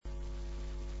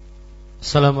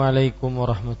Assalamualaikum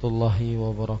warahmatullahi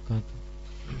wabarakatuh.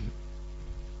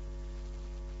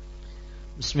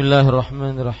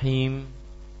 Bismillahirrahmanirrahim.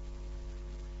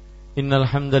 Innal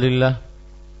hamdalillah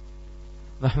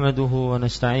nahmaduhu wa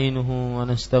nasta'inuhu wa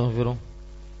nastaghfiruh wa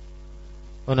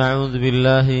na'udzu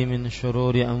billahi min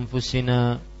shururi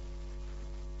anfusina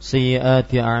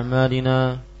sayyiati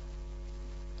a'malina.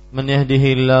 Man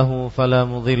yahdihillahu fala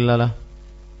mudilla lahu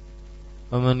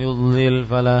wa man yudlil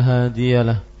fala hadiya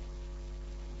lahu.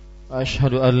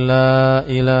 وأشهد أن لا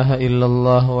إله إلا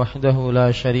الله وحده لا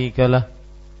شريك له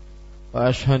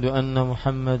وأشهد أن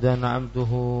محمدا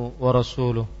عبده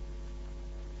ورسوله.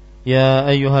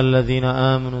 يا أيها الذين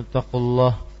آمنوا اتقوا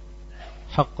الله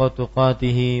حق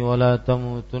تقاته ولا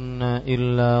تموتن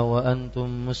إلا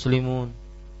وأنتم مسلمون.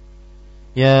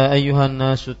 يا أيها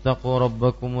الناس اتقوا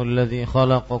ربكم الذي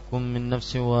خلقكم من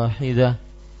نفس واحدة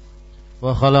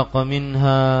وخلق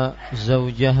منها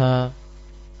زوجها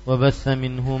وبث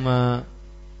منهما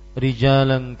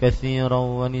رجالا كثيرا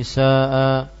ونساء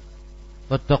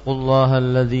واتقوا الله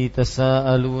الذي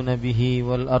تساءلون به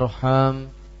والأرحام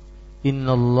إن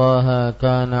الله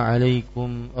كان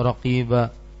عليكم رقيبا.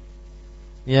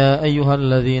 يا أيها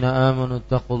الذين آمنوا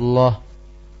اتقوا الله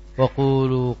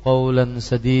وقولوا قولا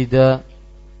سديدا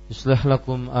يصلح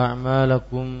لكم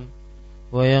أعمالكم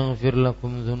ويغفر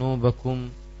لكم ذنوبكم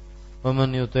ومن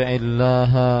يطع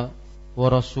الله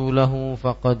ورسوله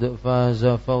فقد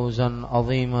فاز فوزا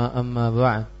عظيما. أما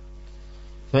بعد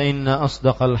فإن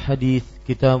أصدق الحديث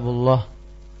كتاب الله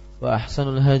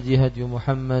وأحسن الهدي هدي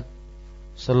محمد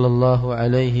صلى الله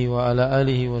عليه وعلى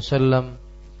آله وسلم.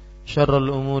 شر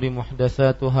الأمور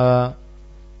محدثاتها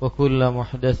وكل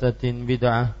محدثة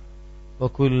بدعة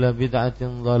وكل بدعة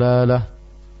ضلالة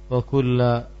وكل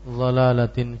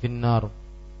ضلالة في النار.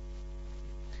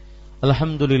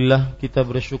 Alhamdulillah, kita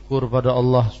bersyukur pada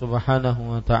Allah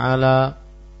Subhanahu wa ta'ala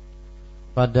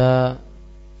pada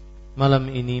malam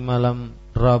ini, malam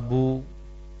Rabu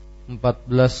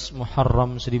 14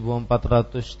 Muharram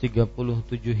 1437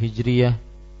 Hijriah.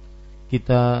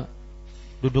 Kita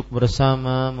duduk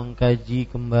bersama mengkaji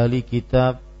kembali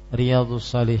kitab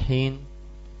Riyadhush Shalihin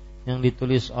yang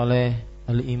ditulis oleh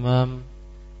Al-Imam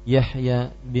Yahya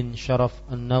bin Sharaf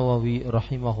An-Nawawi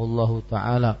rahimahullahu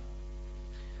ta'ala.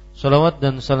 Salawat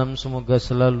dan salam semoga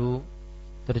selalu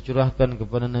tercurahkan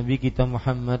kepada Nabi kita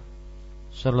Muhammad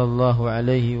sallallahu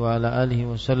alaihi wa ala alihi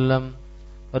wasallam,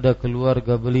 pada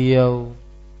keluarga beliau,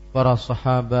 para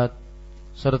sahabat,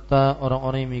 serta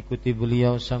orang-orang yang mengikuti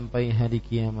beliau sampai hari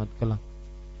kiamat kelak.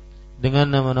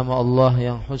 Dengan nama-nama Allah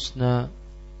yang husna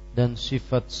dan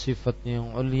sifat-sifatnya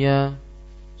yang ulia,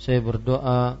 saya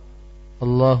berdoa,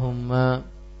 Allahumma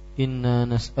inna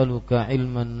nas'aluka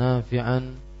ilman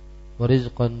nafi'an wa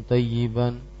rizqan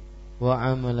tayyiban wa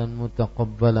amalan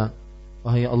mutaqabbala.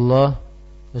 Wahai Allah,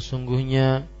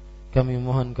 sesungguhnya kami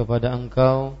mohon kepada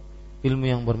Engkau ilmu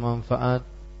yang bermanfaat,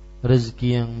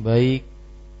 rezeki yang baik,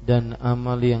 dan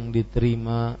amal yang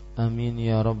diterima. Amin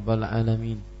ya rabbal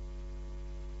alamin.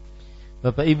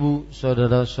 Bapak Ibu,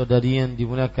 saudara-saudari yang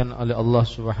dimuliakan oleh Allah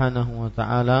Subhanahu wa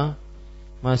ta'ala,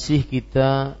 masih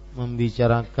kita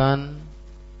membicarakan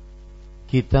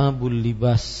Kitabul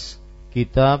libas,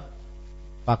 kitab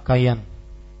pakaian,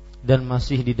 dan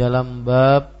masih di dalam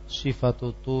bab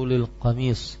sifatutulil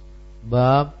qamis,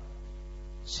 bab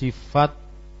sifat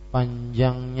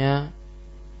panjangnya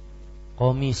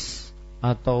qamis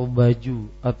atau baju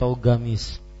atau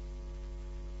gamis.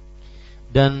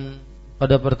 Dan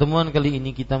pada pertemuan kali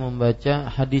ini kita membaca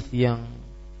hadis yang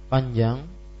panjang,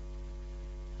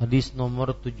 hadis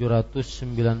nomor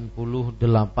 798.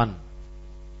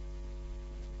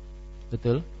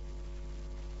 Betul?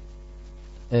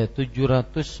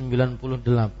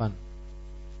 798.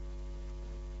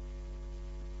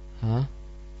 Hah?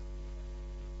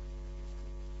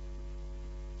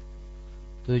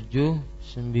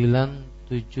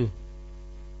 797.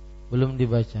 Belum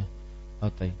dibaca.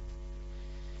 Oke.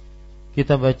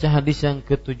 Kita baca hadis yang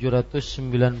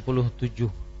ke-797.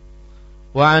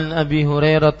 Wa an Abi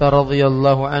Hurairah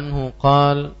radhiyallahu anhu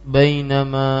qala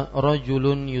bainama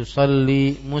rajulun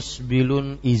yusalli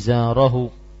musbilun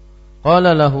izarahu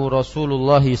qala lahu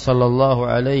Rasulullah sallallahu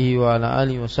alaihi wa ala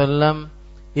alihi wasallam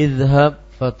idhhab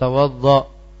fatawadda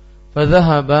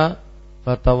fadhahaba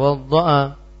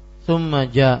fatawadda thumma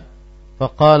jaa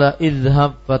faqala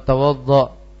idhhab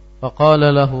fatawadda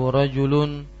faqala lahu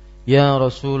rajulun ya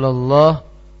Rasulullah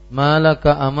ma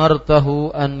laka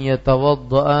amartahu an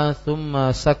yatawadda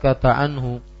thumma sakata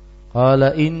anhu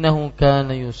qala innahu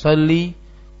kana yusalli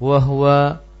wa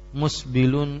huwa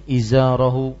musbilun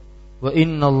izarahu wa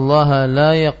inna allaha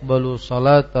la yaqbalu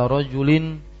salata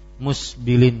rajulin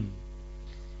musbilin.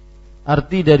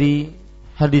 Arti dari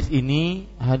hadis ini,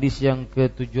 hadis yang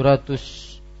ke-797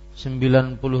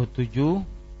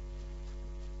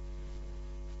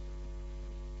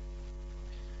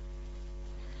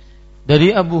 dari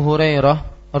Abu Hurairah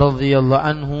radhiyallahu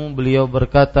anhu, beliau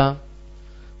berkata,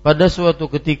 pada suatu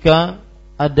ketika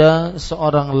ada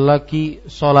seorang lelaki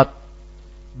salat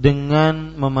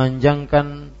dengan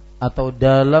memanjangkan atau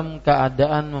dalam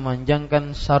keadaan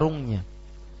memanjangkan sarungnya.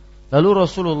 Lalu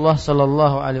Rasulullah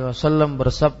sallallahu alaihi wasallam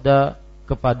bersabda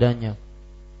kepadanya,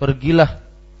 "Pergilah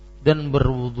dan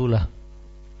berwudulah."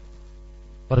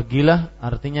 Pergilah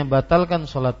artinya batalkan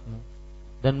salatmu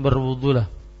dan berwudulah.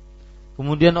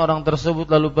 Kemudian orang tersebut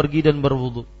lalu pergi dan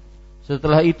berwudu.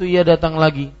 Setelah itu ia datang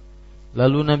lagi.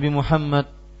 Lalu Nabi Muhammad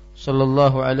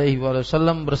sallallahu alaihi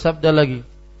wasallam bersabda lagi,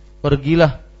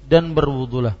 "Pergilah dan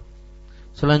berwudulah."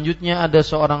 Selanjutnya ada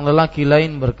seorang lelaki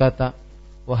lain berkata,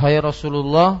 "Wahai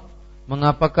Rasulullah,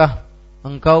 mengapakah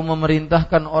engkau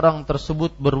memerintahkan orang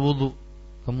tersebut berwudu,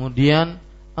 kemudian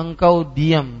engkau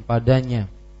diam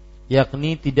padanya,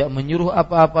 yakni tidak menyuruh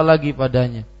apa-apa lagi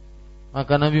padanya?"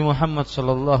 Maka Nabi Muhammad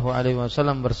sallallahu alaihi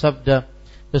wasallam bersabda,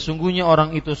 "Sesungguhnya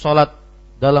orang itu salat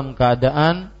dalam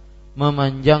keadaan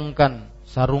memanjangkan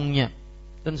sarungnya,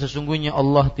 dan sesungguhnya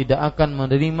Allah tidak akan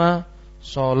menerima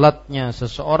salatnya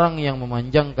seseorang yang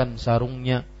memanjangkan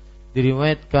sarungnya."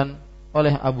 Diriwayatkan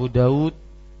oleh Abu Daud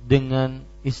dengan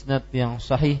isnad yang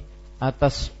sahih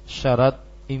atas syarat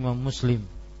Imam Muslim.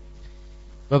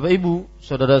 Bapak Ibu,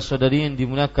 saudara-saudari yang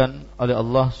dimuliakan oleh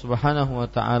Allah Subhanahu wa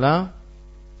taala,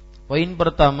 poin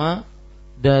pertama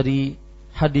dari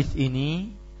hadis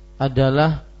ini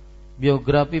adalah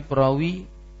biografi perawi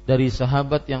dari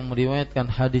sahabat yang meriwayatkan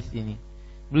hadis ini.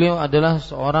 Beliau adalah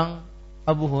seorang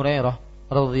Abu Hurairah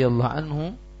radhiyallahu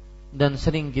anhu, dan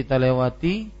sering kita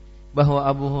lewati bahwa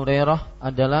Abu Hurairah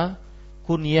adalah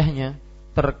kunyahnya,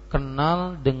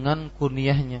 terkenal dengan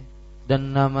kunyahnya,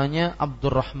 dan namanya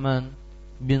Abdurrahman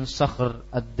bin Sakhr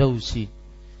ad-Dawsi,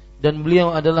 dan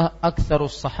beliau adalah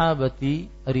aktsarus sahabati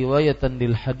riwayatan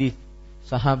lil hadis,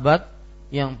 sahabat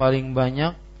yang paling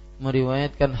banyak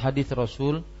meriwayatkan hadis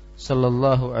Rasul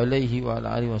sallallahu alaihi wa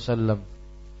alihi wasallam.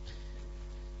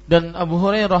 Dan Abu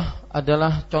Hurairah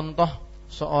adalah contoh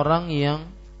seorang yang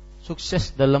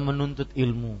sukses dalam menuntut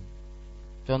ilmu.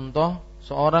 Contoh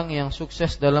seorang yang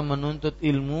sukses dalam menuntut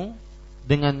ilmu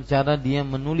dengan cara dia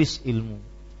menulis ilmu,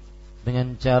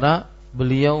 dengan cara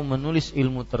beliau menulis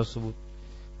ilmu tersebut.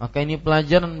 Maka ini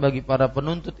pelajaran bagi para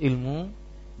penuntut ilmu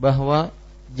bahwa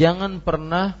jangan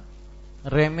pernah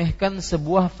remehkan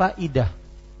sebuah faidah,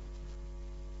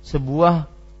 sebuah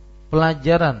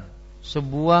pelajaran,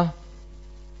 sebuah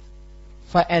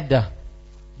faedah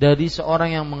dari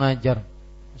seorang yang mengajar.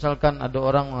 Misalkan ada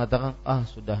orang mengatakan,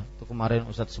 sudah, itu kemarin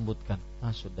Ustaz sebutkan,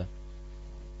 sudah.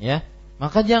 Ya,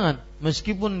 maka jangan,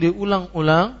 meskipun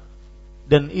diulang-ulang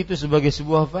dan itu sebagai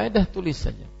sebuah faedah, tulis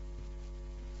saja.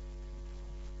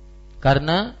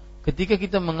 Karena ketika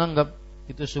kita menganggap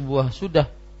itu sebuah sudah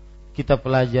kita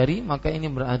pelajari, maka ini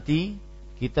berarti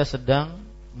kita sedang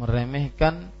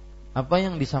meremehkan apa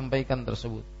yang disampaikan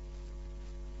tersebut.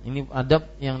 Ini adab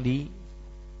yang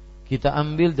kita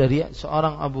ambil dari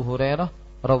seorang Abu Hurairah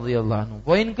radhiyallahu anhu.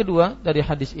 Poin kedua dari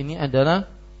hadis ini adalah,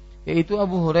 yaitu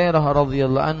Abu Hurairah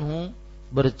radhiyallahu anhu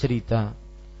bercerita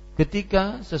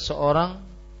ketika seseorang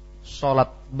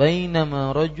salat, bainama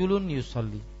rajulun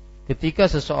yusalli, ketika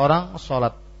seseorang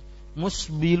salat,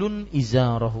 musbilun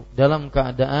izarahu, dalam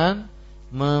keadaan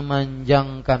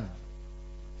memanjangkan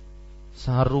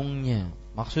sarungnya.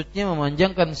 Maksudnya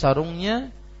memanjangkan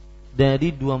sarungnya dari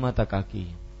dua mata kaki.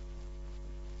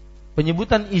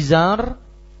 Penyebutan izar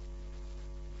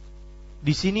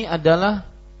di sini adalah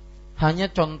hanya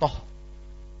contoh,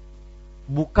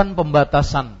 bukan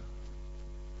pembatasan.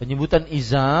 Penyebutan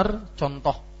izar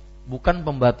contoh, bukan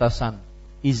pembatasan.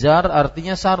 Izar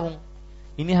artinya sarung.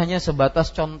 Ini hanya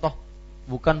sebatas contoh,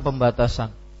 bukan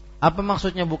pembatasan. Apa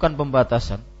maksudnya bukan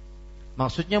pembatasan?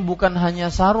 Maksudnya bukan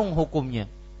hanya sarung hukumnya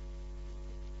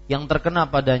yang terkena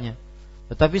padanya,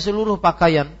 tetapi seluruh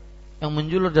pakaian yang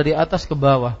menjulur dari atas ke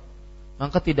bawah.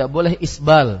 Maka tidak boleh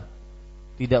isbal,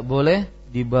 tidak boleh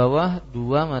di bawah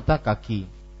dua mata kaki.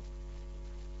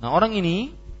 Nah, orang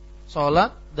ini sholat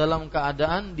dalam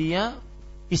keadaan dia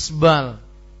isbal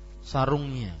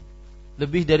sarungnya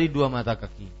lebih dari dua mata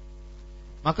kaki.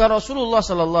 Maka Rasulullah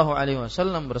sallallahu alaihi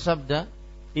wasallam bersabda,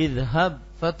 "Idhhab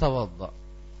fatawadda."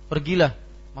 Pergilah,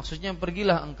 maksudnya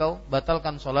pergilah engkau,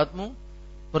 batalkan sholatmu,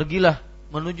 pergilah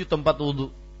menuju tempat wudu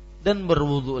dan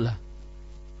berwudulah.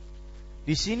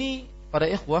 Di sini para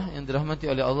ikhwah yang dirahmati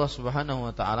oleh Allah Subhanahu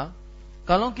wa taala,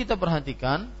 kalau kita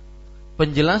perhatikan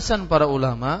penjelasan para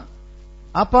ulama,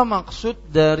 apa maksud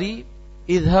dari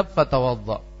idhab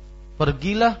fatawadda?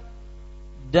 pergilah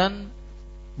dan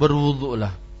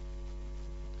berwudulah.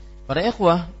 Para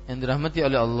ikhwah yang dirahmati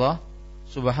oleh Allah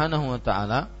Subhanahu wa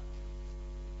ta'ala,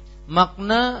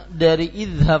 makna dari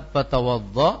idhab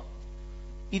fatawadda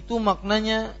itu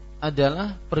maknanya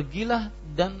adalah pergilah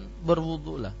dan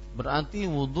berwudulah. Berarti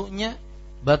wudunya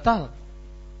batal.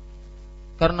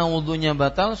 Karena wudunya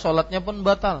batal, sholatnya pun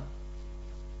batal.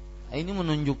 Ini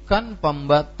menunjukkan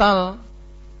pembatal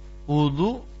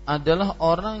wudu adalah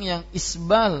orang yang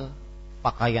isbal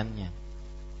pakaiannya.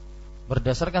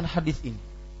 Berdasarkan hadis ini.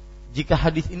 Jika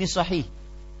hadis ini sahih,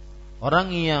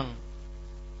 orang yang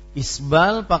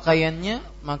isbal pakaiannya,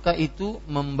 maka itu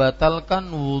membatalkan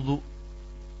wudu.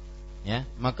 Ya,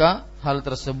 maka hal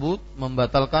tersebut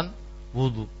membatalkan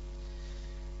wudu.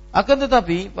 Akan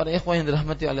tetapi para ikhwan yang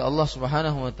dirahmati oleh Allah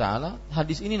Subhanahu wa taala,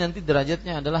 hadis ini nanti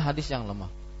derajatnya adalah hadis yang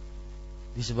lemah.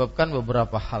 Disebabkan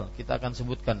beberapa hal, kita akan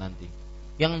sebutkan nanti.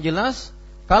 Yang jelas,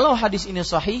 kalau hadis ini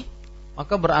sahih,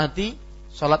 maka berarti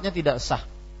salatnya tidak sah.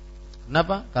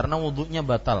 Kenapa? Karena wudunya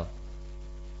batal.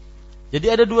 Jadi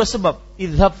ada dua sebab.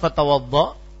 Idhab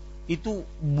fatawadda, itu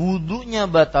wudunya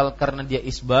batal karena dia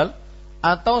isbal,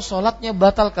 atau salatnya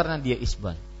batal karena dia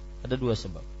isbal. Ada dua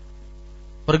sebab.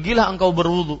 Pergilah engkau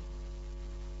berwudu,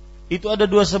 itu ada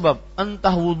dua sebab.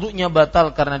 Entah wudunya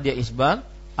batal karena dia isbal,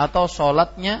 atau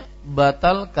salatnya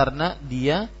batal karena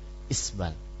dia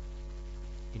isbal.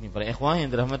 Ini para ikhwan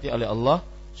yang dirahmati oleh Allah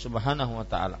Subhanahu wa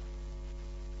ta'ala.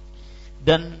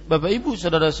 Dan Bapak Ibu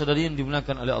saudara-saudari yang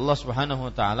dimuliakan oleh Allah Subhanahu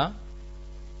wa ta'ala,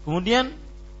 kemudian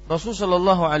Rasulullah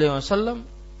sallallahu alaihi wasallam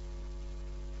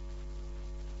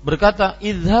berkata,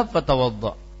 idhab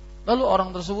fatawadda. Lalu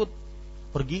orang tersebut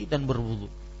pergi dan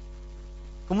berwudu.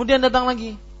 Kemudian datang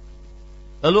lagi.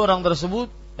 Lalu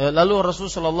Rasul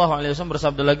sallallahu alaihi wasallam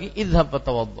bersabda lagi, idhab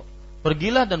fatawadda.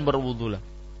 Pergilah dan berwudulah.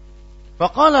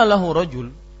 Faqala lahu rajul.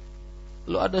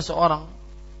 Lalu ada seorang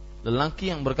lelaki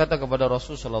yang berkata kepada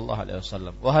Rasul sallallahu alaihi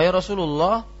wasallam, wahai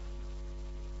Rasulullah,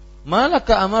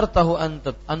 malaka amartahu an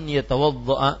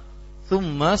yatawadda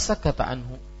thumma sakatta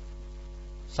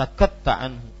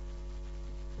anhu.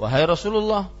 Wahai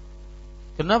Rasulullah,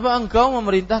 kenapa engkau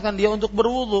memerintahkan dia untuk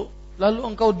berwudu lalu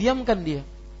engkau diamkan dia?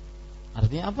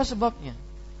 Artinya apa sebabnya?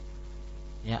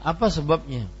 Ya, apa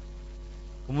sebabnya?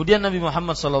 Kemudian Nabi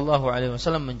Muhammad sallallahu alaihi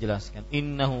wasallam menjelaskan,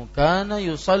 innahu kana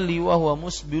yusalli wa huwa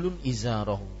musbilun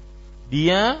izarahu.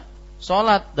 Dia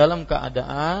salat dalam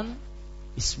keadaan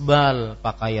isbal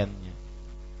pakaiannya,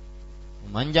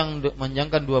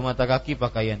 memanjangkan dua mata kaki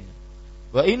pakaiannya.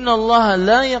 Wa innallaha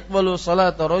la yaqbalu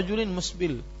salata rajulin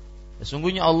musbil.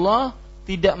 Sesungguhnya Allah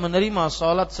tidak menerima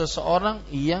salat seseorang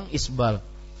yang isbal.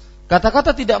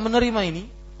 Kata-kata tidak menerima ini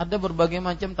ada berbagai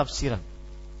macam tafsiran.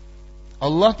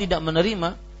 Allah tidak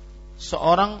menerima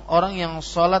seorang orang yang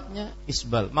salatnya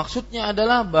isbal. Maksudnya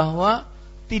adalah bahwa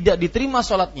tidak diterima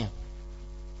salatnya.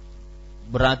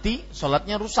 Berarti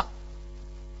salatnya rusak.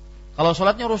 Kalau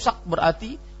salatnya rusak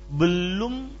berarti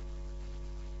belum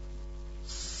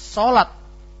salat,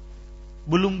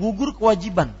 belum gugur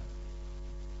kewajiban.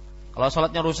 Kalau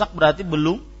salatnya rusak berarti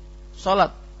belum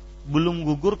salat, belum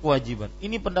gugur kewajiban.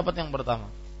 Ini pendapat yang pertama.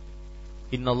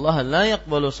 Innallaha la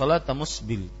yaqbalu salata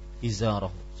musbil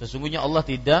izarahu. Sesungguhnya Allah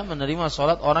tidak menerima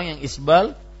salat orang yang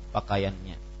isbal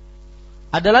pakaiannya.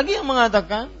 Ada lagi yang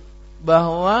mengatakan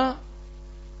bahwa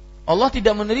Allah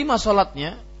tidak menerima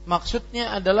salatnya,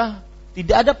 maksudnya adalah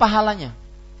tidak ada pahalanya.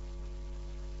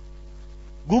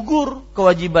 Gugur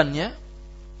kewajibannya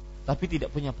tapi tidak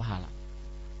punya pahala.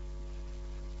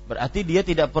 Berarti dia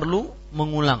tidak perlu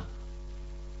mengulang.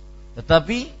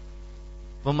 Tetapi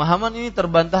pemahaman ini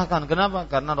terbantahkan. Kenapa?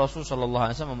 Karena Rasul sallallahu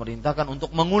alaihi wasallam memerintahkan untuk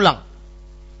mengulang.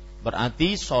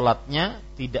 Berarti salatnya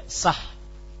tidak sah.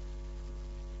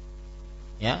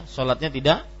 Ya, salatnya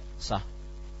tidak sah.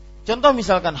 Contoh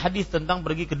misalkan hadis tentang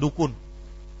pergi ke dukun.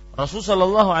 Rasul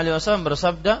sallallahu alaihi wasallam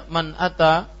bersabda, "Man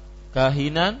ata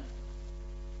kahinan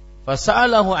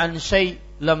fasa'alahu an syai'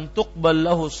 lam tuqbal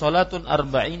lahu salatun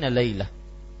 40 lailah."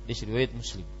 Di riwayat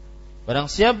Muslim. Barang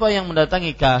siapa yang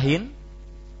mendatangi kahin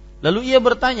lalu ia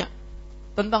bertanya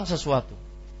tentang sesuatu,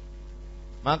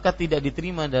 maka tidak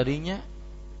diterima darinya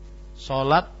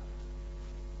salat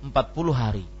 40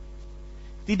 hari.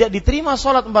 Tidak diterima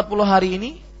salat 40 hari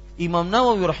ini, Imam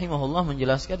Nawawi rahimahullah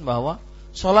menjelaskan bahwa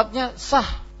salatnya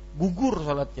sah, gugur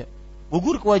salatnya,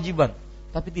 gugur kewajiban,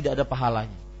 tapi tidak ada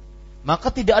pahalanya.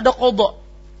 Maka tidak ada qadha.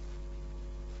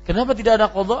 Kenapa tidak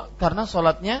ada qadha? Karena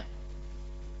salatnya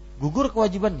gugur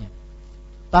kewajibannya,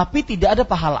 tapi tidak ada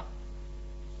pahala.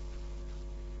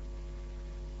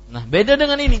 Nah, beda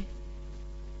dengan ini.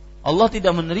 Allah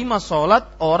tidak menerima salat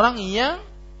orang yang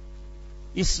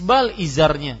isbal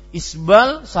izarnya,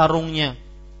 isbal sarungnya.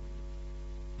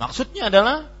 Maksudnya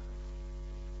adalah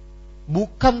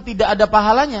bukan tidak ada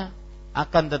pahalanya,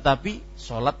 akan tetapi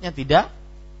sholatnya tidak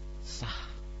sah.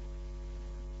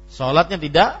 Sholatnya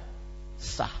tidak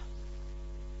sah.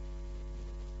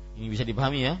 Ini bisa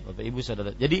dipahami ya Bapak Ibu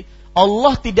Saudara. Jadi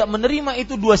Allah tidak menerima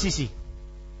itu dua sisi.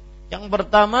 Yang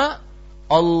pertama,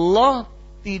 Allah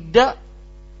tidak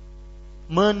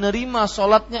menerima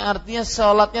sholatnya, artinya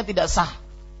sholatnya tidak sah.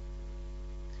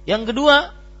 Yang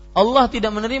kedua, Allah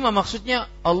tidak menerima,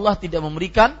 maksudnya Allah tidak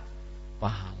memberikan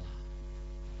pahala.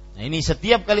 Nah ini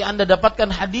setiap kali Anda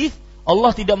dapatkan hadis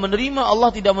Allah tidak menerima,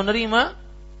 Allah tidak menerima.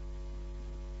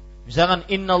 Misalkan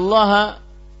innallaha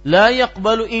la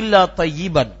yaqbalu illa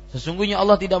tayyiban. Sesungguhnya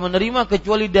Allah tidak menerima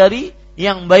kecuali dari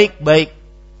yang baik-baik.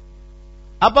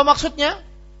 Apa maksudnya?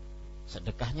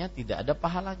 Sedekahnya tidak ada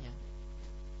pahalanya.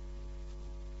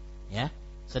 Ya,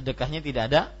 sedekahnya tidak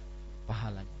ada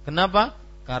pahalanya. Kenapa?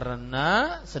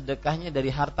 Karena sedekahnya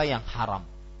dari harta yang haram.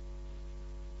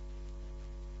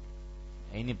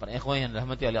 Nah, ini para ikhwan yang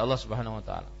dirahmati oleh Allah Subhanahu wa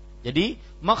taala. Jadi,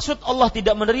 maksud Allah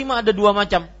tidak menerima ada dua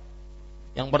macam.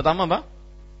 Yang pertama apa?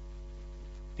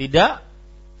 Tidak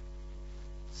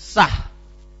sah.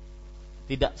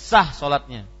 Tidak sah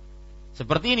salatnya.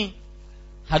 Seperti ini.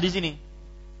 Hadis ini.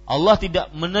 Allah tidak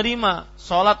menerima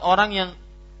salat orang yang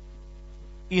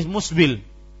musbil.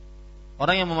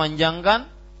 Orang yang memanjangkan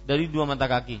dari dua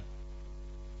mata kaki.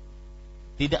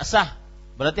 Tidak sah.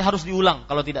 Berarti harus diulang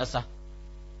kalau tidak sah.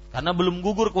 Karena belum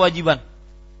gugur kewajiban.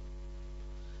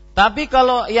 Tapi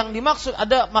kalau yang dimaksud,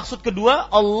 ada maksud kedua,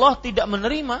 Allah tidak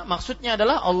menerima, maksudnya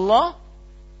adalah Allah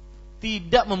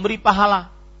tidak memberi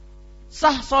pahala.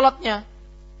 Sah salatnya,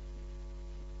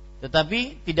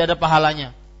 tetapi tidak ada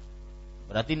pahalanya.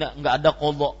 Berarti enggak ada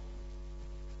qadha.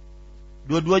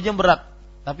 Dua-duanya berat,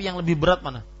 tapi yang lebih berat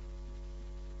mana?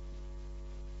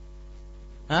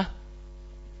 Hah?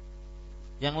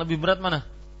 Yang lebih berat mana?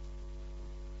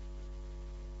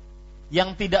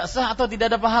 Yang tidak sah atau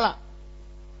tidak ada pahala?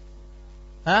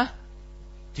 Hah?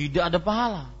 Tidak ada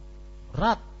pahala.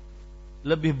 Berat.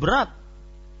 Lebih berat.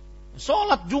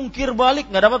 Sholat jungkir balik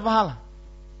gak dapat pahala.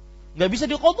 Gak bisa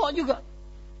diqadha juga.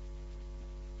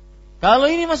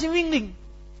 Kalau ini masih mending,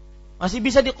 masih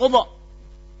bisa diqadha.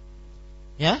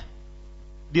 Ya?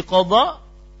 Diqadha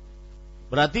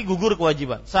berarti gugur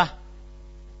kewajiban. Sah.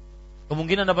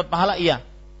 Kemungkinan dapat pahala iya.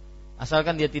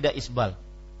 Asalkan dia tidak isbal.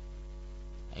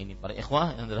 Nah, ini para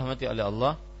ikhwah yang dirahmati oleh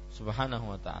Allah Subhanahu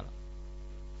wa taala.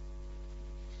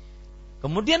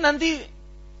 Kemudian nanti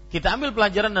kita ambil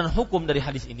pelajaran dan hukum dari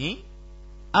hadis ini.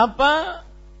 Apa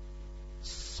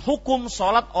hukum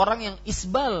sholat orang yang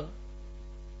isbal?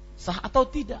 Sah atau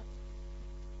tidak?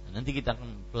 Nah, nanti kita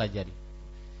akan pelajari.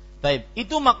 Baik,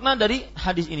 itu makna dari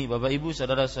hadis ini Bapak Ibu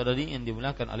saudara-saudari yang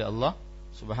dimuliakan oleh Allah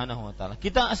Subhanahu wa taala.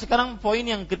 Kita sekarang poin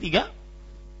yang ketiga,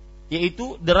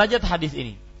 yaitu derajat hadis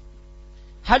ini.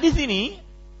 Hadis ini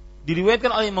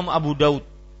diriwayatkan oleh Imam Abu Daud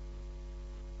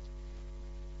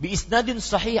bi isnadin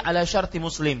sahih ala syarti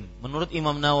Muslim, menurut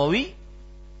Imam Nawawi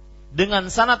dengan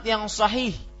sanad yang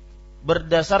sahih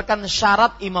berdasarkan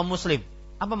syarat Imam Muslim.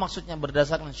 Apa maksudnya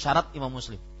berdasarkan syarat Imam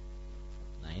Muslim?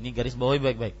 Nah, ini garis bawahi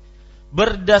baik-baik.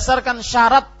 Berdasarkan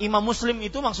syarat Imam Muslim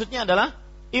itu maksudnya adalah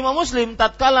Imam Muslim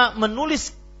tatkala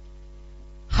menulis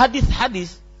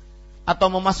hadis-hadis atau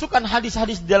memasukkan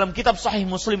hadis-hadis dalam kitab sahih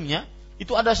Muslimnya,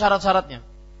 itu ada syarat-syaratnya.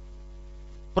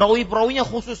 Perawi-perawinya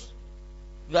khusus,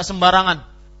 enggak sembarangan.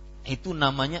 Itu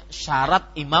namanya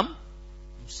syarat Imam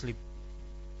Muslim.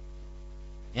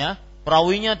 Ya,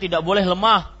 perawinya tidak boleh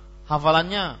lemah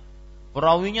hafalannya,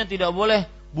 perawinya tidak boleh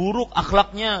buruk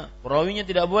akhlaknya, perawinya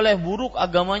tidak boleh buruk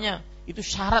agamanya. Itu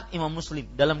syarat Imam Muslim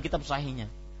dalam kitab sahihnya.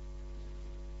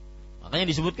 Makanya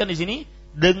disebutkan di sini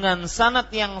dengan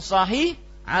sanad yang sahih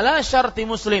ala syarti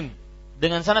Muslim,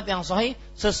 dengan sanad yang sahih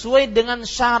sesuai dengan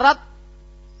syarat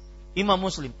Imam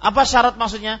Muslim. Apa syarat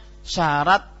maksudnya?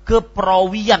 Syarat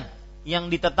keperawian yang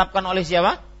ditetapkan oleh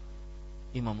siapa?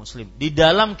 Imam Muslim. Di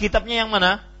dalam kitabnya yang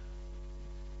mana?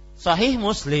 Sahih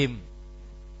Muslim.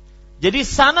 Jadi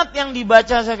sanad yang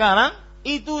dibaca sekarang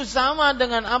itu sama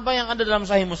dengan apa yang ada dalam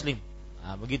Sahih Muslim.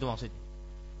 Nah, begitu maksudnya.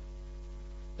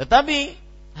 Tetapi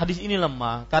hadis ini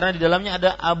lemah karena di dalamnya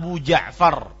ada Abu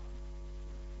Ja'far.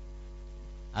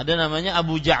 Ada namanya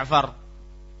Abu Ja'far,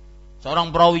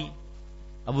 seorang perawi,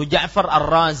 Abu Ja'far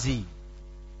Ar-Razi.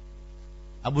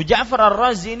 Abu Ja'far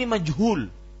Ar-Razi ini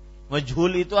majhul.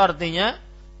 Majhul itu artinya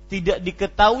tidak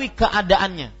diketahui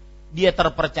keadaannya. Dia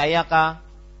terpercayakah?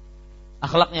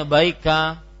 Akhlaknya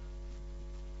baikkah?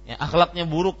 Ya, akhlaknya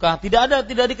burukkah? Tidak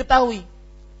diketahui.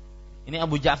 Ini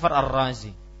Abu Ja'far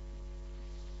Ar-Razi.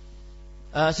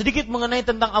 sedikit mengenai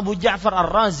tentang Abu Ja'far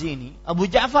Ar-Razi ini. Abu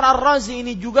Ja'far Ar-Razi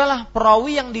ini jugalah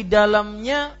perawi yang di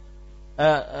dalamnya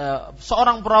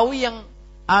seorang perawi yang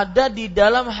ada di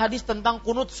dalam hadis tentang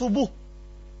kunut subuh.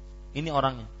 Ini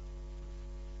orangnya.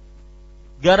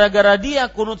 Gara-gara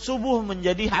dia kunut subuh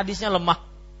menjadi hadisnya lemah.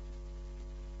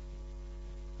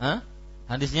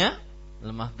 Hadisnya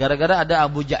lemah. Gara-gara ada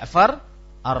Abu Ja'far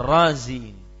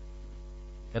Ar-Razi.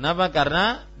 Kenapa?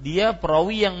 Karena dia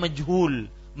perawi yang majhul.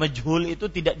 Majhul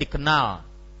itu tidak dikenal.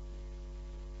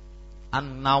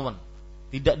 Unknown,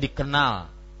 tidak dikenal.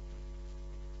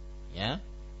 Ya.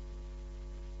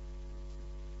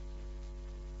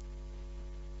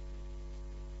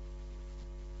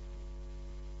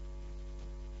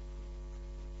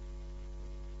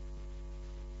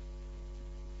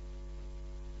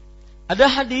 Ada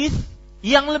hadis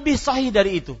yang lebih sahih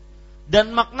dari itu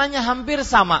dan maknanya hampir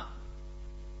sama,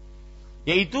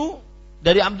 yaitu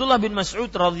dari Abdullah bin Mas'ud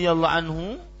radhiyallahu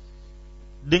anhu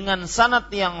dengan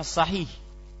sanad yang sahih.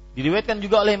 Diriwayatkan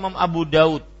juga oleh Imam Abu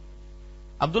Daud.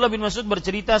 Abdullah bin Mas'ud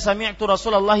bercerita, sami'tu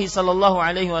Rasulullah sallallahu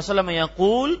alaihi wasallam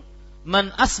yaqul,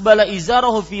 man asbala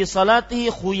izarahu fi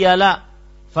salatihi khuyala,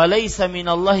 falaysa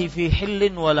minallahi fi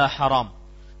hillin wala haram.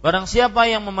 Barang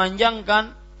siapa yang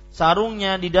memanjangkan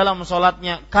sarungnya di dalam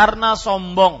salatnya karena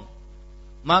sombong,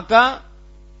 maka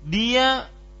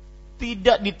dia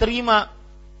tidak diterima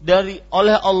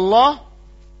oleh Allah,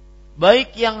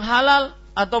 baik yang halal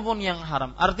ataupun yang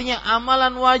haram. Artinya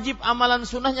amalan wajib, amalan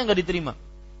sunnahnya enggak diterima.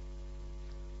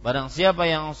 Barang siapa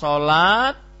yang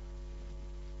sholat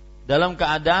dalam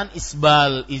keadaan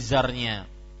isbal izarnya.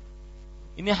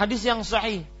 Ini hadis yang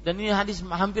sahih dan ini hadis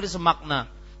hampir semakna.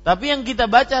 Tapi yang kita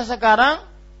baca sekarang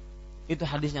itu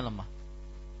hadisnya lemah.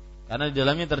 Karena di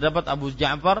dalamnya terdapat Abu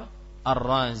Ja'far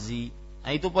Ar-Razi.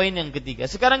 Nah, itu poin yang ketiga.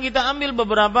 Sekarang kita ambil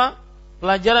beberapa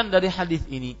pelajaran dari hadis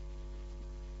ini.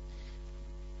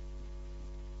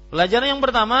 Pelajaran yang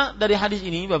pertama dari hadis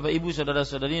ini, Bapak Ibu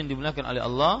saudara-saudari yang dimuliakan oleh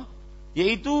Allah,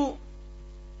 yaitu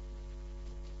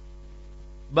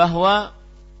bahwa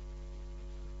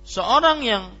seorang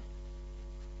yang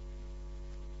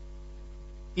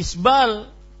isbal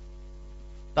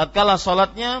tatkala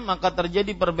salatnya, maka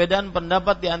terjadi perbedaan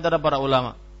pendapat di antara para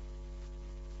ulama.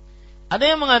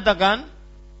 Ada yang mengatakan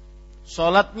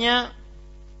salatnya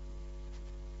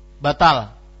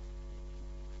batal.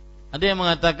 Ada yang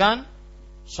mengatakan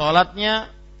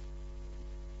salatnya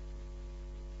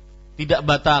tidak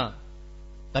batal,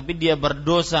 tapi dia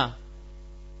berdosa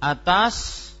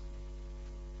atas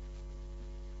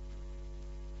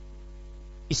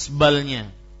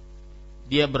isbalnya.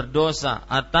 Dia berdosa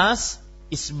atas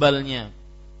isbalnya.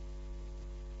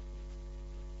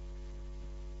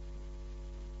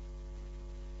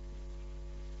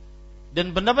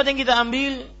 Dan pendapat yang kita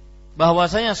ambil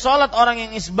bahwasanya salat orang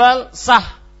yang isbal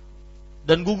sah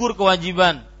dan gugur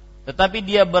kewajiban, tetapi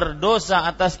dia berdosa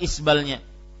atas isbalnya.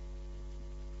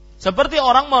 Seperti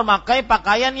orang memakai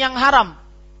pakaian yang haram,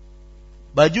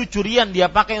 baju curian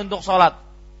dia pakai untuk salat.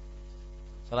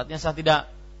 Salatnya sah tidak?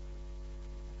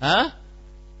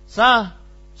 Sah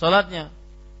salatnya.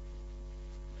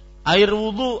 Air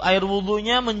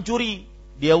wudunya mencuri,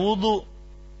 dia wudu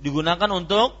digunakan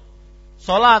untuk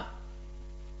salat.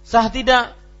 Sah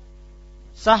tidak?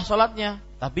 Sah salatnya,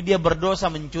 tapi dia berdosa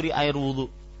mencuri air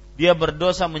wudu. Dia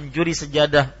berdosa mencuri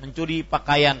sejadah, mencuri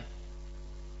pakaian.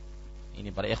 Ini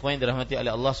para ikhwan yang dirahmati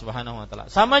oleh Allah Subhanahu wa taala.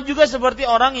 Sama juga seperti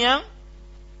orang yang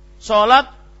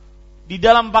salat di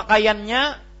dalam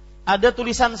pakaiannya ada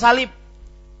tulisan salib.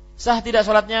 Sah tidak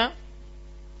salatnya?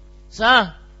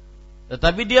 Sah.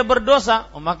 Tetapi dia berdosa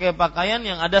memakai pakaian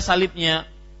yang ada salibnya.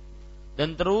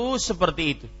 Dan terus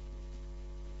seperti itu.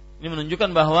 Ini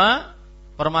menunjukkan bahwa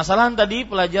permasalahan tadi,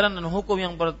 pelajaran dan hukum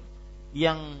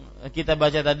yang kita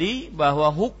baca tadi, bahwa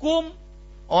hukum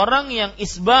orang yang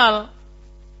isbal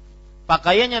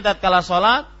pakaiannya tatkala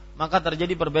salat, maka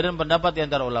terjadi perbedaan pendapat di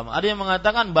antara ulama. Ada yang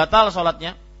mengatakan batal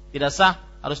salatnya, tidak sah,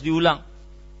 harus diulang.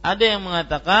 Ada yang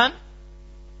mengatakan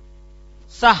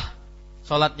sah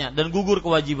salatnya dan gugur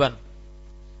kewajiban.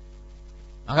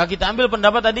 Maka kita ambil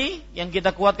pendapat tadi, yang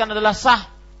kita kuatkan adalah sah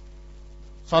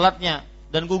salatnya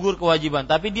dan gugur kewajiban,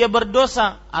 tapi dia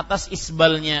berdosa atas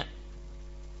isbalnya.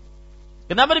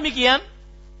 Kenapa demikian?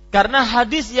 Karena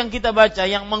hadis yang kita baca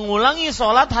yang mengulangi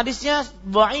salat, hadisnya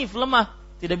dhaif, lemah,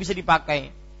 tidak bisa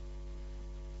dipakai.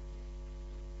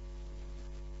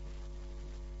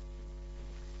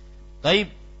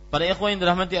 Baik, para ikhwan yang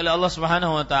dirahmati oleh Allah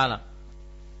Subhanahu wa taala.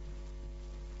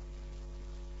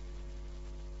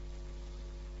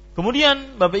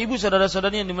 Kemudian Bapak Ibu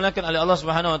saudara-saudari yang dimuliakan oleh Allah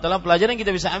Subhanahu wa taala, pelajaran yang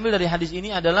kita bisa ambil dari hadis ini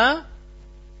adalah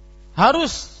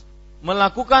harus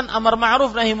melakukan amar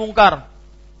ma'ruf nahi mungkar.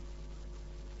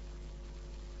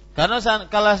 Karena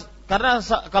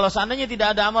kalau seandainya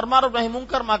tidak ada amar ma'ruf nahi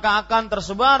munkar, maka akan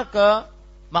tersebar ke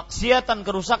maksiatan,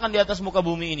 kerusakan di atas muka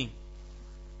bumi ini.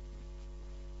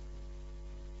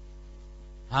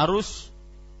 Harus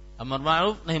amar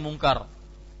ma'ruf nahi munkar.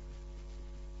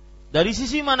 Dari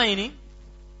sisi mana ini?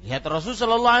 Lihat Rasul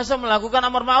sallallahu alaihi wasallam melakukan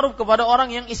amar ma'ruf kepada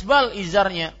orang yang isbal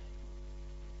izarnya.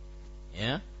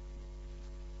 Ya.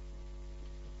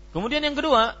 Kemudian yang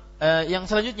kedua, yang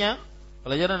selanjutnya,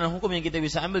 pelajaran dan hukum yang kita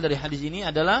bisa ambil dari hadis ini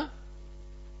adalah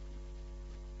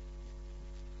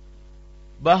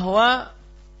bahwa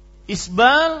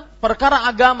isbal perkara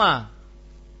agama,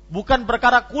 bukan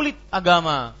perkara kulit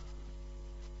agama.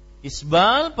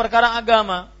 Isbal perkara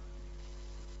agama.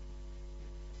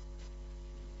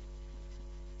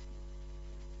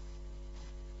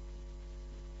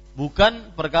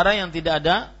 Bukan perkara yang tidak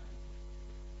ada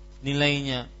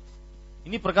nilainya.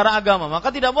 Ini perkara agama,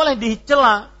 maka tidak boleh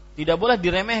dicela, tidak boleh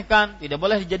diremehkan, tidak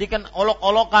boleh dijadikan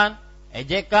olok-olokan,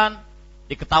 ejekan,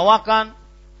 diketawakan,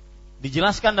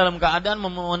 dijelaskan dalam keadaan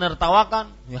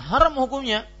menertawakan. Ya, haram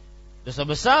hukumnya, dosa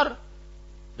besar,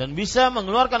 dan bisa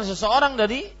mengeluarkan seseorang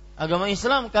dari agama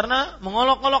Islam karena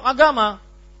mengolok-olok agama.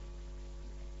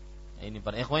 Nah, ini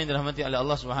para ikhwan yang dirahmati oleh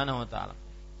Allah Subhanahu wa taala.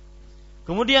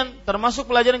 Kemudian termasuk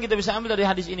pelajaran yang kita bisa ambil dari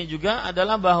hadis ini juga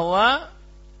adalah bahwa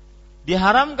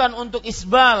diharamkan untuk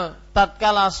isbal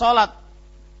tatkala salat,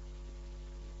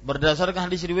 berdasarkan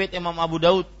hadis riwayat Imam Abu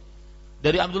Daud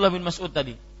dari Abdullah bin Mas'ud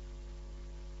tadi.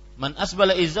 Man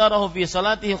asbala izarahu fi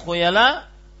salatihi khuyala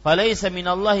falaysa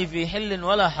minallahi fi hillin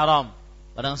wala haram.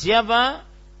 Barang siapa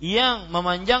yang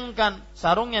memanjangkan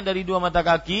sarungnya dari dua mata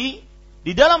kaki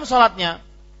di dalam salatnya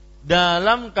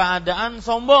dalam keadaan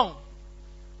sombong,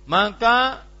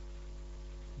 maka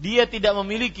dia tidak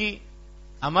memiliki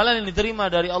amalan yang diterima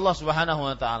dari Allah Subhanahu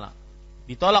wa taala,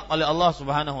 ditolak oleh Allah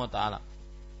Subhanahu wa taala.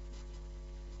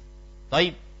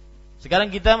 Baik. Sekarang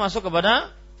kita masuk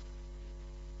kepada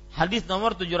hadis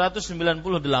nomor 798.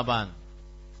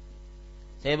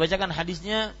 Saya bacakan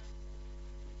hadisnya.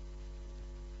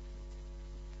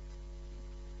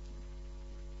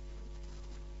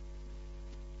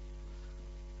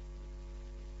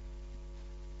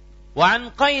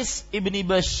 وعن قيس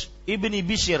ابن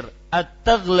بشر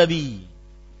التغلبي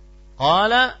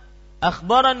قال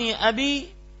أخبرني أبي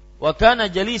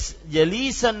وكان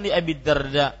جليسا لأبي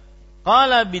الدرداء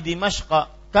قال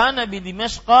كان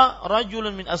بدمشق رجل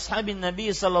من أصحاب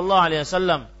النبي صلى الله عليه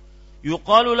وسلم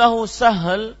يقال له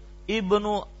سهل ابن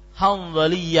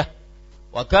حنظلية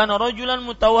وكان رجلا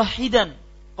متوحدا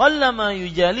قلما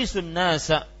يجالس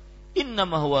الناس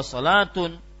إنما هو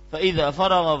صلاة فإذا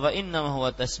فرغ فإنما هو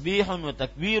تسبيح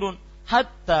وتكبير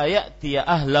حتى يأتي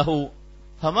أهله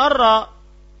فمر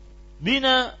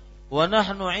بنا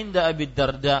ونحن عند أبي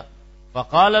الدرداء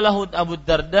فقال له أبو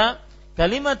الدرداء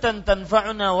كلمة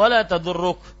تنفعنا ولا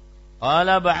تضرك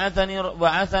قال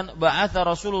بعث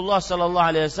رسول الله صلى الله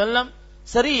عليه وسلم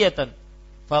سرية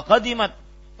فقدمت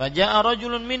فجاء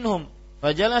رجل منهم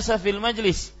فجلس في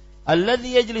المجلس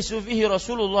الذي يجلس فيه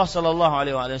رسول الله صلى الله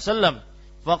عليه وسلم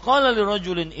فقال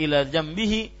لرجل إلى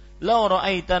جنبه لو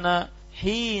رأيتنا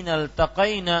حين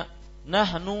التقينا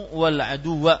نحن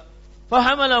والعدو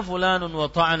فحمل فلان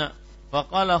وطعن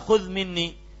فقال خذ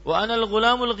مني وأنا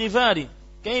الغلام الغفاري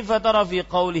كيف ترى في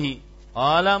قوله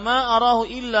قال ما أراه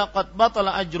إلا قد بطل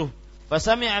أجره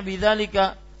فسمع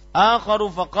بذلك آخر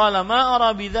فقال ما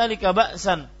أرى بذلك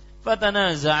بأسا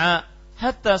فتنازعا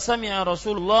حتى سمع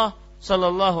رسول الله صلى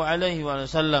الله عليه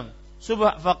وسلم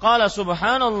فقال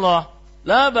سبحان الله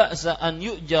لا بأس أن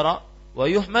يؤجر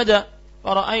ويحمد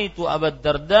فرأيت أبا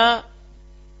الدرداء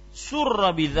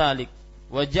سر بذلك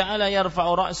وجعل يرفع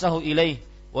رأسه إليه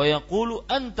ويقول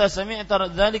أنت سمعت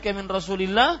ذلك من رسول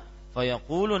الله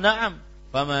فيقول نعم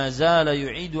فما زال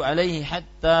يعيد عليه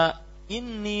حتى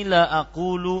إني لا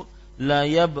أقول لا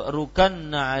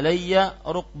يبركن علي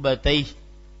ركبتيه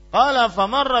قال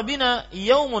فمر بنا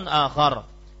يوم آخر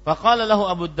فقال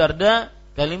له أبو الدرداء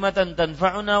كلمة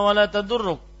تنفعنا ولا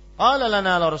تضرك قال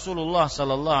لنا رسول الله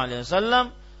صلى الله عليه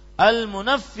وسلم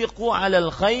المنفق على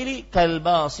الخير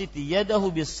كالباسط يده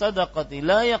بالصدقة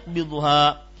لا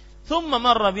يقبضها ثم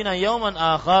مر بنا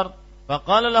يوما آخر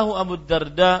فقال له أبو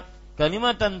الدرداء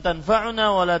كلمة تنفعنا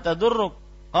ولا تضرك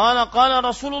قال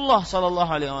رسول الله صلى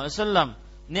الله عليه وسلم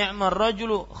نعم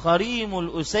الرجل خريم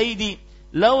الأسيد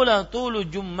لولا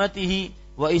طول جمته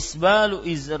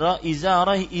وإسبال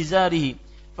إزاره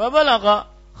فبلغ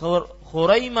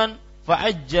خريما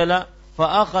فعجل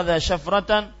فأخذ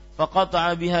شفرة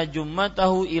فقطع بها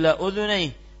جمته إلى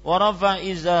أذنيه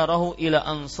ورفع إزاره إلى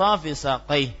أنصاف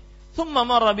ساقيه ثم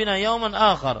مر بنا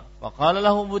يوما آخر فقال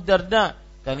له أبو الدرداء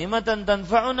كلمة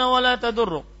تنفعنا ولا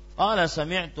تضر قال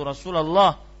سمعت رسول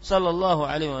الله sallallahu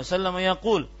alaihi wasallam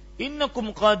yaqul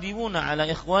innakum qadimuna ala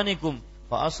ikhwanikum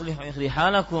fa aslihu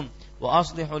rihalakum wa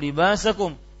aslihu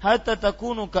libasakum hatta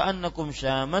takunu ka'annakum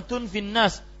syamatun fin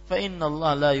nas fa inna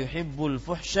Allah la yuhibbul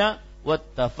fuhsya wat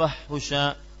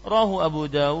tafahhusha. Rawahu Abu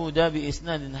Dawud bi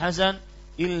isnadin hasan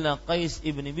illa Qais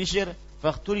ibn Bishr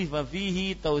fakhtulifa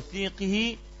fihi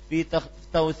tawthiqihi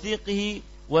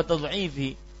wa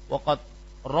tad'ifihi wa qad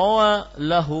rawa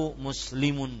lahu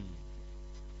Muslimun.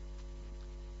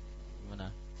 Gimana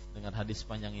dengan hadis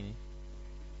panjang ini?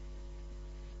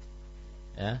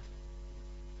 Ya.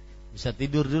 Bisa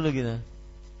tidur dulu gitu.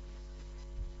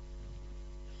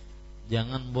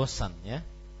 Jangan bosan ya.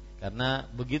 Karena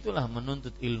begitulah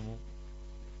menuntut ilmu.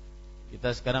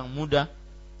 Kita sekarang mudah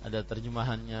ada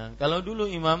terjemahannya. Kalau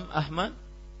dulu Imam Ahmad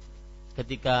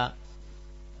ketika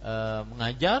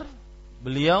mengajar,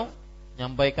 beliau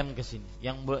nyampaikan ke sini.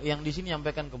 Yang di sini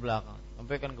nyampaikan ke belakang,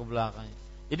 nyampaikan ke belakangnya.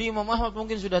 Jadi Imam Ahmad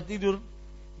mungkin sudah tidur,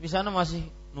 di sana masih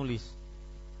nulis.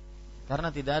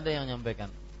 Karena tidak ada yang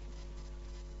nyampaikan.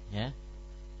 Ya.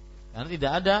 Karena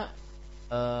tidak ada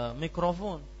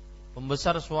mikrofon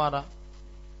pembesar suara.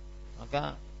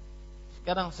 Maka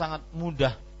sekarang sangat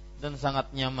mudah dan sangat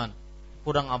nyaman.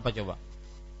 Kurang apa coba?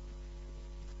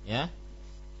 Ya.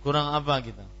 Kurang apa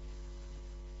kita?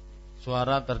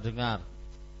 Suara terdengar.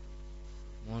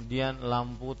 Kemudian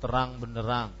lampu terang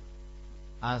benderang,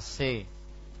 AC,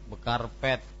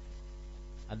 bekarpet,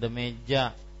 ada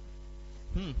meja.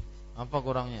 Apa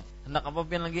kurangnya? Hendak apa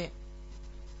pian lagi?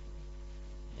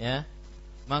 Ya.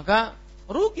 Maka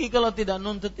rugi kalau tidak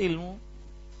nuntut ilmu.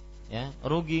 Ya,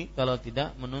 rugi kalau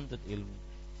tidak menuntut ilmu.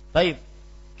 Baik.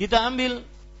 Kita ambil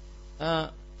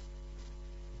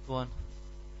tuan.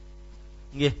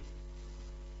 Nggih.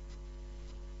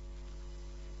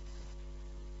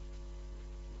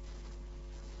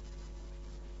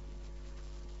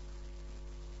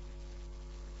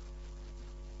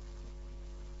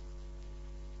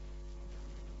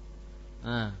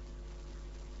 Nah,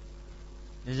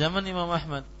 di zaman Imam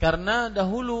Ahmad, karena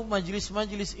dahulu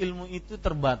majelis-majelis ilmu itu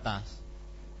terbatas,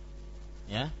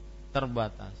 ya,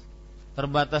 terbatas.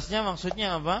 Terbatasnya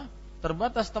maksudnya apa?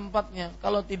 Terbatas tempatnya.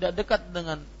 Kalau tidak dekat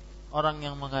dengan orang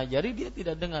yang mengajari, dia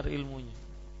tidak dengar ilmunya.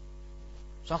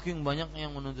 Saking banyaknya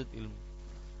yang menuntut ilmu.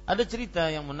 Ada cerita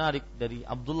yang menarik dari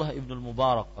Abdullah ibnul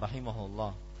Mubarak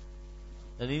rahimahullah.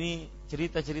 Dan ini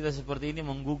cerita-cerita seperti ini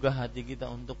menggugah hati kita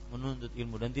untuk menuntut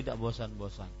ilmu dan tidak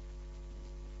bosan-bosan.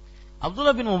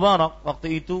 Abdullah bin Mubarak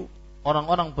waktu itu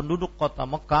orang-orang penduduk kota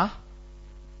Mekah,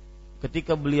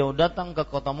 ketika beliau datang ke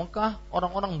kota Mekah,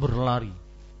 orang-orang berlari.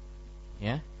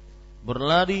 Ya.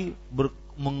 Berlari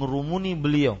mengerumuni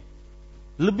beliau.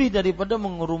 Lebih daripada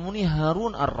mengerumuni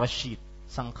Harun ar-Rasyid,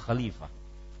 sang khalifah.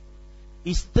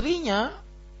 Istrinya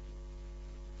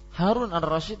Harun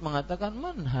ar-Rasyid mengatakan,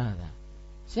 "Man hadza?"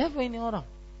 Siapa ini orang?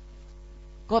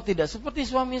 Kok tidak seperti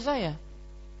suami saya?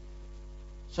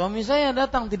 Suami saya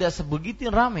datang tidak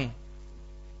sebegitu ramai.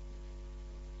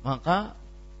 Maka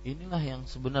inilah yang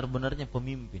sebenar-benarnya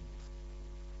pemimpin.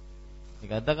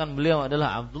 Dikatakan beliau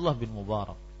adalah Abdullah bin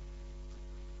Mubarak,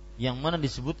 yang mana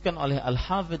disebutkan oleh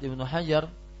Al-Hafidh Ibnu Hajar,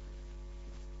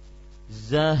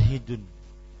 zahidun,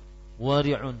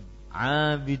 wari'un,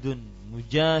 abidun,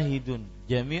 mujahidun,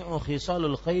 jami'u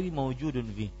khisalul khairi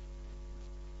mawjudun fi.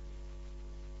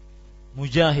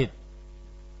 Mujahid,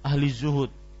 ahli zuhud,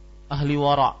 ahli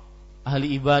wara',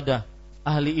 ahli ibadah,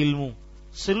 ahli ilmu.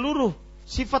 Seluruh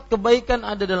sifat kebaikan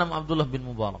ada dalam Abdullah bin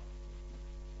Mubarak.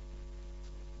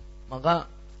 Maka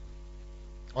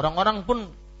orang-orang pun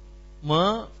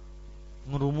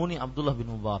mengerumuni Abdullah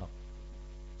bin Mubarak.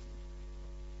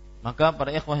 Maka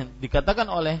para ikhwah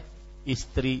dikatakan oleh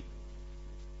istri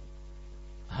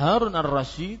Harun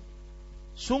ar-Rasyid,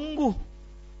 sungguh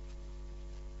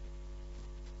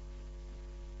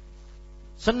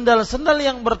sendal-sendal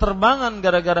yang berterbangan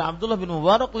gara-gara Abdullah bin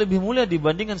Mubarak lebih mulia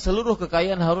dibandingkan seluruh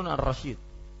kekayaan Harun ar-Rasyid.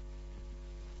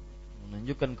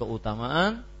 Menunjukkan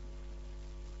keutamaan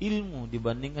ilmu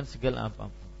dibandingkan segala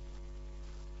apapun.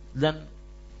 Dan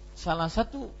salah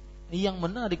satu yang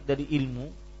menarik dari ilmu,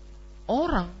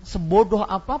 orang sebodoh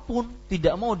apapun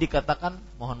tidak mau dikatakan,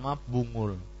 mohon maaf,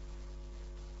 bungul.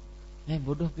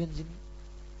 Bodoh pian sini.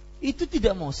 Itu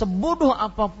tidak mau, sebodoh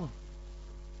apapun.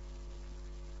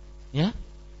 Ya.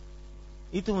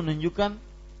 Itu menunjukkan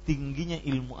tingginya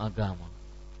ilmu agama.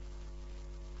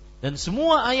 Dan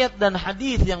semua ayat dan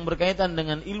hadis yang berkaitan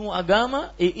dengan ilmu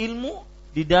agama, ilmu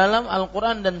di dalam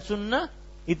Al-Quran dan Sunnah,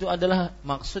 itu adalah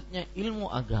maksudnya ilmu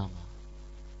agama.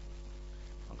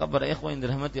 Maka para ikhwan yang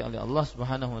dirahmati oleh Allah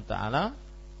Subhanahu wa taala,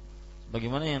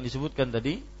 bagaimana yang disebutkan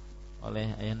tadi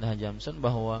oleh Ayanda Haji Hamsan,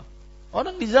 bahwa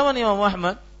orang di zaman Imam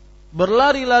Ahmad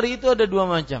Berlari-lari itu ada dua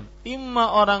macam.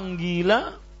 Imma orang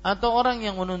gila atau orang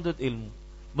yang menuntut ilmu.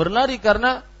 Berlari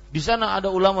karena di sana ada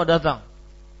ulama datang.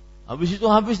 Habis itu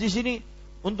habis di sini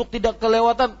untuk tidak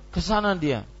kelewatan ke sana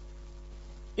dia.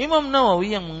 Imam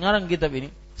Nawawi yang mengarang kitab ini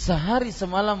sehari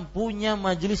semalam punya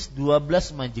majelis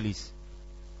 12 majelis.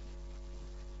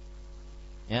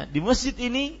 Ya, di masjid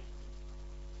ini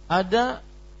ada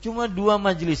cuma 2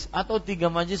 majelis atau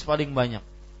 3 majelis paling banyak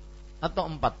atau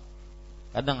 4.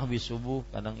 Kadang habis subuh,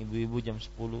 kadang ibu-ibu jam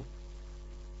 10,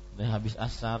 dan habis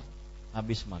asar,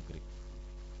 habis maghrib.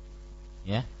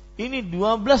 Ya, ini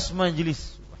 12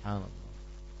 majelis, subhanallah.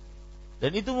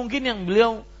 Dan itu mungkin yang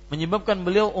menyebabkan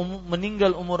beliau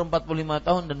meninggal umur 45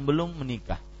 tahun dan belum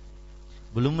menikah.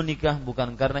 Belum menikah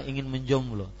bukan karena ingin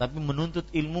menjomblo, tapi menuntut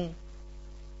ilmu.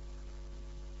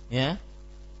 Ya.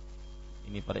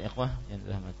 Ini para ikhwah yang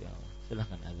dirahmati Allah.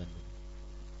 Silakan azan.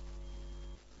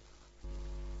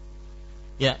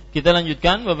 Ya, kita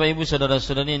lanjutkan Bapak Ibu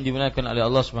saudara-saudari yang dimuliakan oleh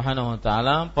Allah Subhanahu wa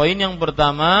taala. Poin yang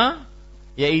pertama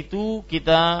yaitu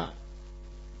kita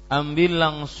ambil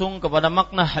langsung kepada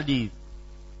makna hadis.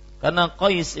 Karena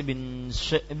Qais ibn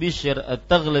Bishr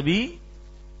at-Taghlabi,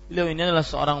 beliau ini adalah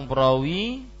seorang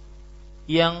perawi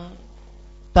yang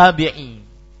tabi'i.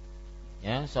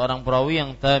 Ya, seorang perawi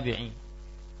yang tabi'i.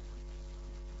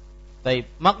 Baik,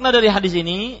 makna dari hadis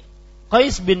ini,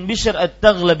 Qais bin Bishr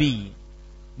at-Taghlabi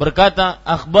berkata,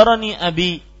 akhbarani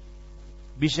Abi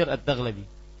Bishr at-Taghlabi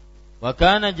wa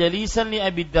kana jalisan li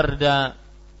Abi Darda.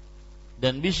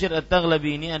 Dan Bishr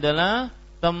at-Taghlabi ini adalah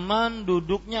teman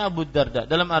duduknya Abu Darda,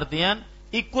 dalam artian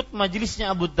ikut majelisnya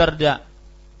Abu Darda.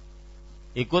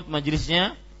 Ikut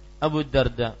majelisnya Abu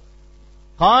Darda.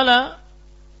 Qala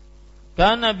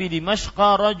kana bi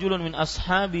Dimashqa rajulun min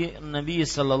ashabi Nabi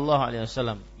sallallahu alaihi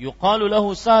wasallam yuqalu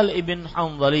lahu Sahal ibn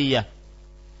Hanzaliyah.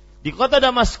 Di kota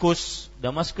Damaskus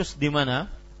di mana?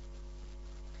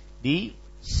 Di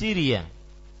Syria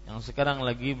yang sekarang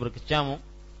lagi berkecamuk,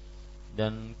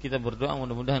 dan kita berdoa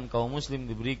mudah-mudahan kaum muslim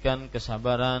diberikan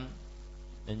kesabaran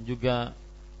dan juga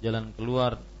jalan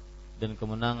keluar dan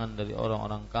kemenangan dari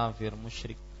orang-orang kafir,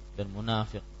 musyrik dan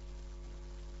munafik.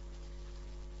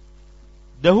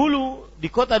 Dahulu di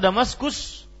kota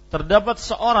Damaskus terdapat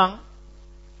seorang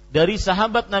dari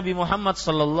sahabat Nabi Muhammad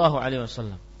sallallahu alaihi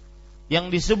wasallam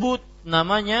yang disebut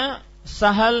namanya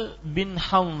Sahal bin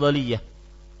Hanzaliyah.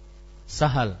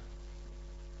 Sahal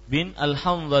bin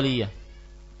Al-Hanzaliyah.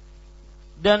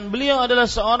 Dan beliau adalah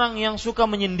seorang yang suka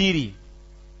menyendiri,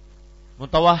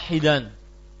 mutawahhidan.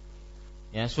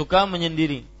 Ya, suka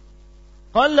menyendiri.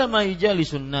 Qalla ma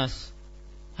yajlisun nas.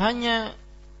 Hanya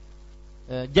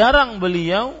jarang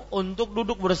beliau untuk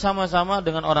duduk bersama-sama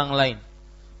dengan orang lain.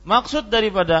 Maksud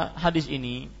daripada hadis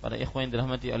ini, para ikhwan yang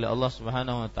dirahmati oleh Allah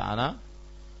Subhanahu wa taala,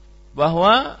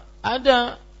 bahwa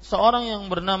ada seorang yang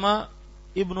bernama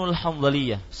Ibnul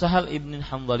Hanzaliyah, Sahal ibn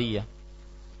Hanzaliyah.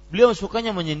 Beliau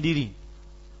sukanya menyendiri.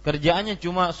 Kerjaannya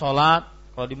cuma sholat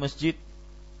kalau di masjid,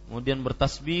 kemudian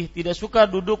bertasbih, tidak suka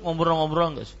duduk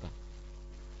ngobrol-ngobrol, enggak suka.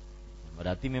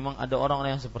 Berarti memang ada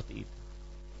orang-orang yang seperti itu.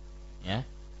 Ya,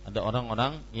 ada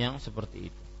orang-orang yang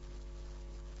seperti itu.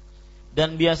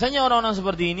 Dan biasanya orang-orang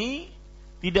seperti ini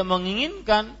tidak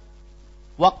menginginkan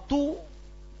waktu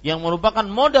yang merupakan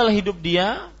modal hidup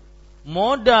dia,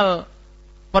 modal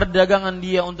perdagangan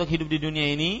dia untuk hidup di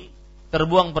dunia ini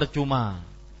terbuang percuma.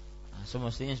 Nah,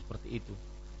 semestinya seperti itu.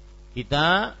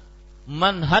 Kita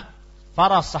manhaj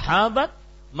para sahabat,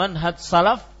 manhaj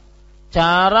salaf,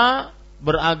 cara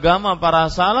beragama para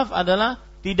salaf adalah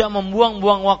tidak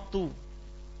membuang-buang waktu.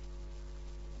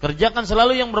 Kerjakan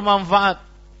selalu yang bermanfaat.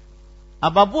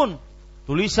 Apapun,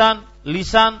 tulisan,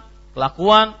 lisan,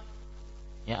 kelakuan,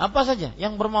 ya apa saja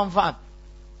yang bermanfaat.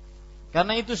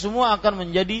 Karena itu semua akan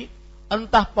menjadi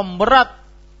entah pemberat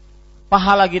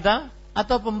pahala kita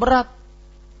atau pemberat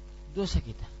dosa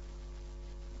kita.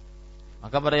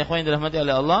 Maka para ikhwan yang dirahmati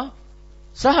oleh Allah,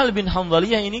 Sahal bin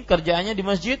Hanzaliyah ini kerjaannya di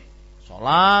masjid,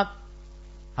 sholat,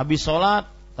 habis sholat,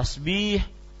 tasbih,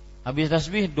 habis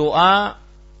tasbih, doa.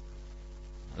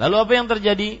 Lalu apa yang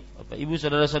terjadi? Bapak Ibu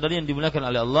saudara-saudari yang dimuliakan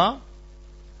oleh Allah,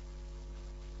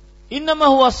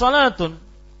 innama huwa salatun.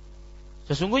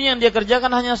 Sesungguhnya yang dia kerjakan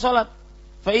hanya salat.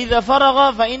 Fa idza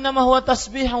faragha fa innama huwa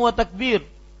tasbih wa takbir.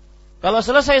 Kalau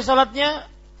selesai salatnya,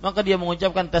 maka dia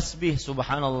mengucapkan tasbih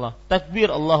subhanallah,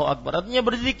 takbir Allahu akbar, artinya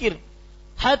berzikir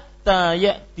hatta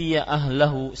ya'tiya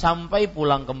ahlahu, sampai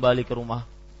pulang kembali ke rumah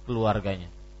keluarganya,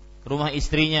 ke rumah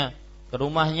istrinya, ke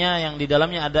rumahnya yang di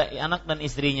dalamnya ada anak dan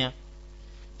istrinya.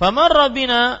 Famarra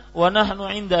bina wa nahnu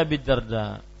 'inda Abi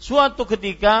Darda. Suatu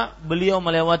ketika beliau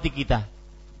melewati kita,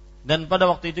 dan pada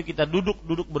waktu itu kita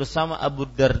duduk bersama Abu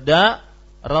Darda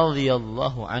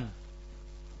radhiyallahu an.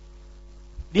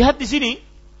 lihat di sini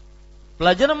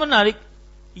pelajaran menarik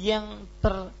yang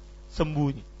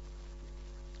tersembunyi.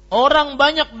 Orang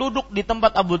banyak duduk di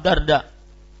tempat Abu Darda,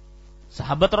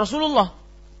 sahabat Rasulullah,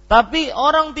 tapi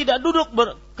orang tidak duduk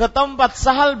ke tempat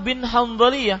Sahal bin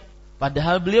Hanzaliyah,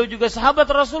 padahal beliau juga sahabat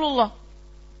Rasulullah.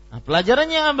 Nah,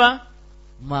 pelajarannya apa?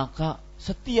 Maka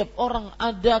setiap orang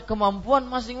ada kemampuan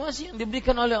masing-masing yang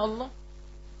diberikan oleh Allah.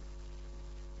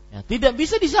 Ya, tidak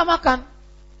bisa disamakan.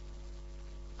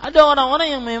 Ada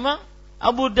orang-orang yang memang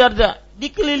Abu Darda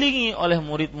dikelilingi oleh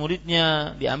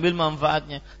murid-muridnya, diambil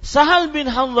manfaatnya. Sahal bin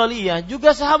Hanzaliyah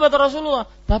juga sahabat Rasulullah,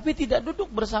 tapi tidak duduk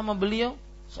bersama beliau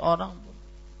seorang pun.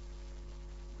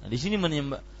 Nah, di sini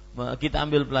kita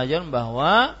ambil pelajaran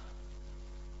bahwa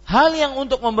hal yang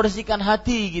untuk membersihkan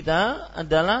hati kita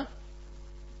adalah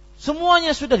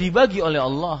semuanya sudah dibagi oleh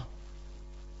Allah.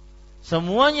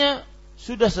 Semuanya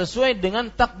sudah sesuai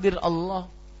dengan takdir Allah.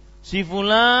 Si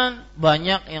fulan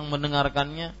banyak yang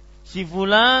mendengarkannya, si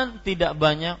fulan tidak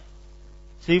banyak,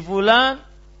 si fulan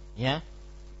ya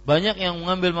banyak yang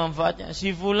mengambil manfaatnya,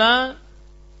 si fulan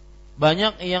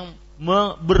banyak yang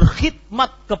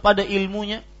berkhidmat kepada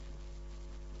ilmunya.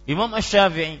 Imam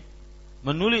Asy-Syafi'i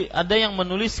ada yang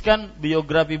menuliskan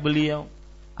biografi beliau,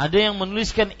 ada yang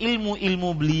menuliskan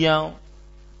ilmu-ilmu beliau,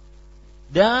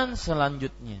 dan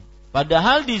selanjutnya.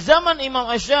 Padahal di zaman Imam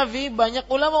Asy-Syafi'i banyak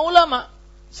ulama-ulama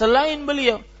selain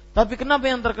beliau, tapi kenapa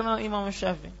yang terkenal Imam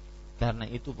Asy-Syafi'i? Karena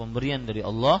itu pemberian dari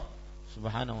Allah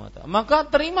Subhanahu wa ta'ala. Maka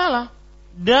terimalah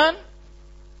dan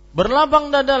berlapang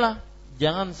dadalah,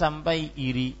 jangan sampai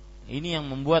iri. Ini yang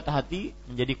membuat hati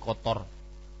menjadi kotor.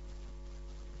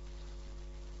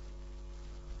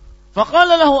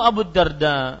 Faqala lahu Abu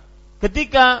Darda,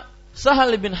 ketika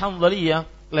Sahal bin Hanzaliyah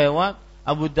lewat,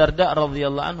 Abu Darda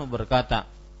radhiyallahu anhu berkata,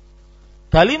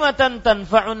 kalimatan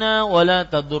tanfa'una wa la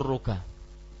tadurruka.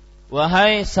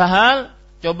 Wahai Sahal,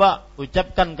 coba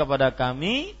ucapkan kepada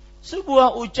kami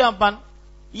sebuah ucapan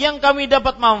yang kami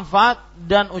dapat manfaat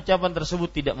dan ucapan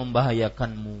tersebut tidak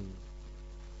membahayakanmu.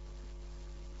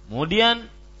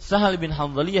 Kemudian Sahal bin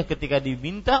Hanzaliyah ketika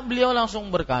diminta, beliau langsung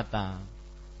berkata,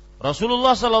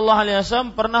 Rasulullah sallallahu alaihi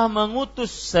wasallam pernah mengutus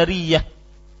sariyah.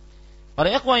 Para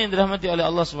ikhwan yang dirahmati oleh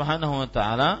Allah Subhanahu wa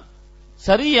taala,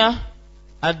 sariyah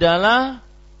adalah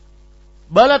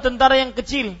bala tentara yang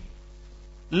kecil,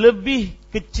 lebih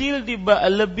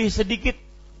sedikit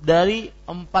dari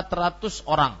 400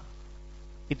 orang.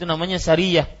 Itu namanya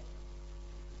sariyah.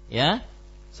 Ya,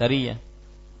 sariyah.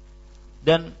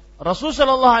 Dan Rasul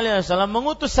sallallahu alaihi wasallam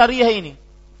mengutus sariyah ini.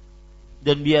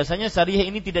 Dan biasanya sariyah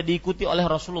ini tidak diikuti oleh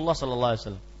Rasulullah sallallahu alaihi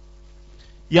wasallam.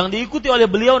 Yang diikuti oleh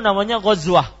beliau namanya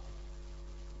ghazwah.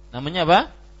 Namanya apa?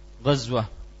 Ghazwah.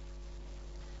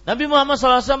 Nabi Muhammad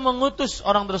SAW mengutus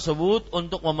orang tersebut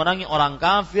untuk memerangi orang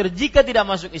kafir jika tidak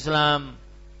masuk Islam.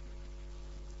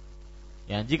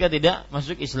 Ya, jika tidak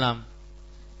masuk Islam.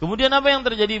 Kemudian apa yang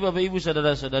terjadi Bapak Ibu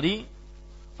saudara-saudari?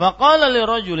 Faqala li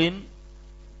rajulin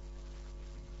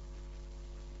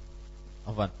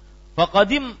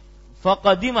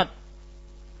faqadimat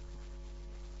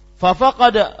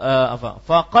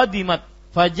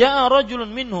faja'a rajulun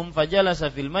minhum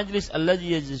fajalasa fil majlis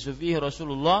alladhi yajlisu fihi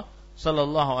Rasulullah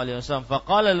sallallahu alaihi wasallam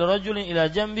faqala li rajulin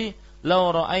ila jambi law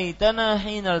ra'aitana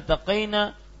hina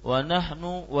iltaqaina wa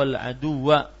nahnu wal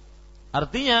aduwa.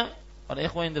 Artinya, para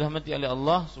ikhwan yang dirahmati oleh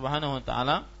Allah Subhanahu wa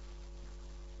taala,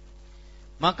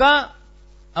 maka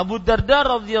Abu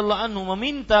Darda radhiyallahu anhu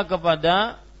meminta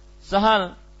kepada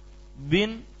Sahal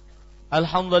bin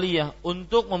Al-Hanzaliyah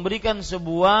untuk memberikan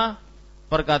sebuah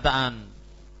perkataan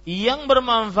yang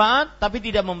bermanfaat tapi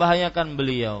tidak membahayakan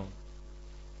beliau.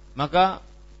 Maka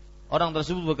orang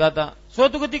tersebut berkata,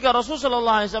 suatu ketika Rasulullah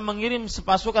sallallahu alaihi wasallam mengirim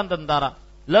sepasukan tentara,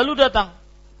 lalu datang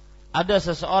ada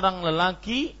seseorang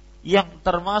lelaki yang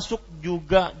termasuk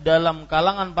juga dalam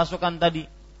kalangan pasukan tadi,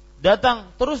 datang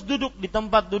terus duduk di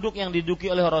tempat duduk yang diduduki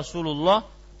oleh Rasulullah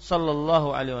sallallahu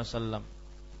alaihi wasallam.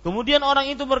 Kemudian orang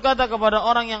itu berkata kepada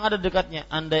orang yang ada dekatnya,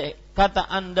 andai kata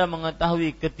Anda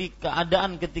mengetahui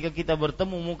ketika kita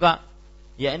bertemu muka,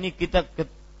 yakni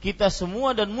kita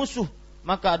semua dan musuh,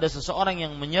 maka ada seseorang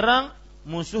yang menyerang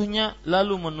musuhnya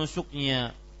lalu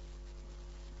menusuknya.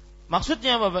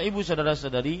 Maksudnya Bapak Ibu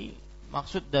saudara-saudari,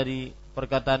 maksud dari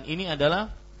perkataan ini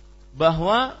adalah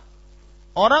bahwa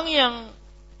orang yang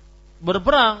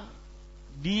berperang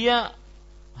dia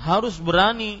harus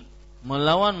berani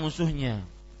melawan musuhnya.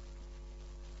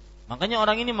 Makanya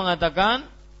orang ini mengatakan,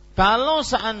 kalau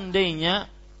seandainya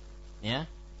ya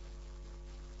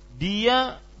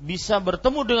dia bisa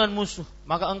bertemu dengan musuh,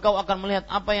 maka engkau akan melihat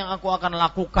apa yang aku akan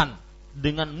lakukan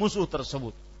dengan musuh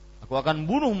tersebut. Aku akan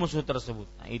bunuh musuh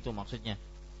tersebut. Nah, itu maksudnya.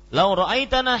 Lau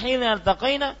ra'aitana hina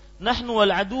iltaqaina nahnu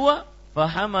wal aduwa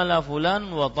fahamala fulan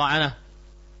wa ta'anah.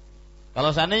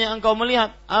 Kalau seandainya engkau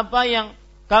melihat apa yang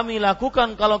kami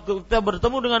lakukan kalau kita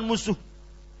bertemu dengan musuh,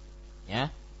 ya,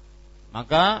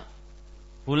 maka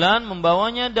fulan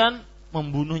membawanya dan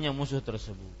membunuhnya musuh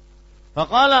tersebut.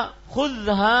 Faqala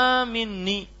khudhha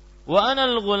minni wa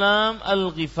ana al-ghulam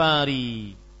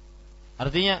al-ghifari.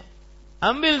 Artinya,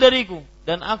 ambil dariku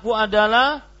dan aku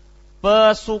adalah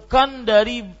pasukan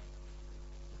dari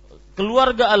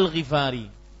keluarga Al-Ghifari.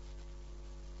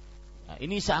 Nah,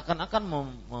 ini seakan-akan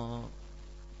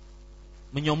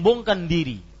menyombongkan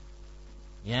diri.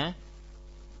 Ya.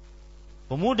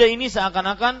 Pemuda ini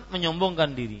seakan-akan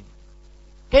menyombongkan diri.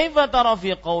 Kaifa tara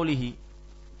fi qawlihi?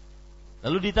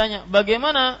 Lalu ditanya,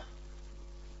 bagaimana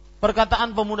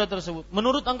perkataan pemuda tersebut?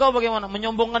 Menurut engkau bagaimana?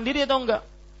 Menyombongkan diri atau enggak?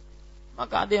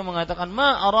 Maka ada yang mengatakan,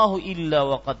 ma arahu illa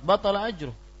waqad batala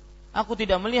ajruh. Aku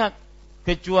tidak melihat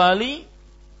kecuali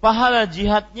pahala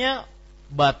jihadnya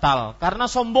batal karena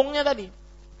sombongnya tadi.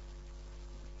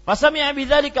 Fasami'a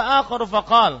bidzalika akhar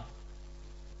faqal.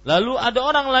 Lalu ada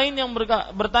orang lain yang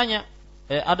bertanya,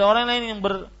 ada orang lain yang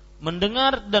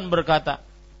mendengar dan berkata,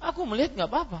 aku melihat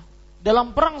enggak apa-apa.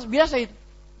 Dalam perang biasa itu.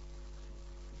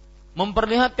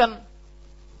 Memperlihatkan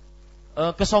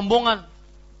kesombongan,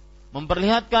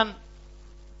 memperlihatkan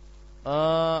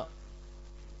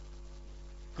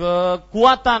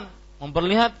kekuatan,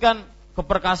 memperlihatkan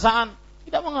keperkasaan,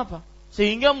 tidak mengapa.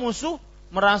 Sehingga musuh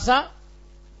merasa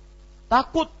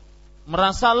takut,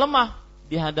 merasa lemah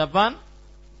di hadapan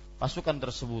pasukan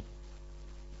tersebut.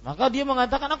 Maka dia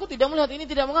mengatakan, aku tidak melihat ini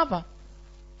tidak mengapa.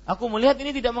 Aku melihat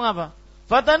ini tidak mengapa.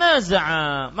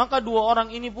 Fatanaza'a, maka dua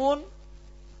orang ini pun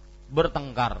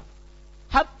bertengkar.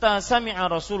 Hatta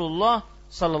sami'a Rasulullah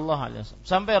sallallahu alaihi wasallam,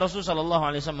 sampai Rasul sallallahu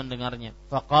alaihi wasallam mendengarnya.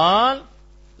 Faqal,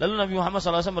 lalu Nabi Muhammad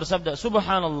sallallahu alaihi wasallam bersabda,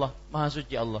 subhanallah, maha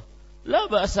suci Allah, la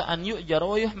ba'sa an yu'jar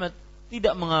wa yuhmad.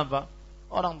 Tidak mengapa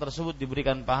orang tersebut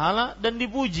diberikan pahala dan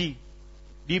dipuji.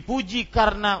 Dipuji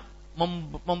karena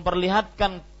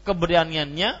memperlihatkan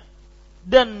keberaniannya,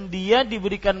 dan dia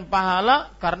diberikan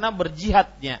pahala karena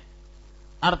berjihadnya.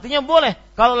 Artinya boleh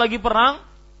kalau lagi perang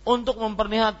untuk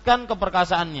memperlihatkan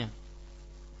keperkasaannya.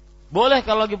 Boleh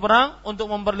kalau lagi perang untuk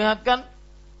memperlihatkan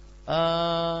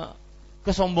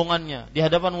kesombongannya di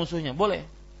hadapan musuhnya, boleh.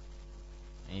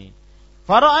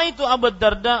 Fara'aitu Abu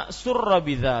Darda surra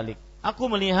bidzalik. Aku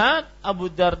melihat Abu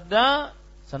Darda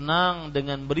senang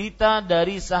dengan berita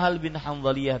dari Sahal bin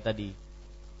Hanzaliyah tadi.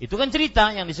 Itu kan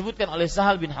cerita yang disebutkan oleh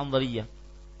Sahal bin Hanzaliyah,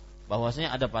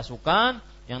 bahwasanya ada pasukan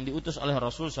yang diutus oleh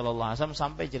Rasul sallallahu alaihi wasallam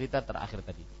sampai cerita terakhir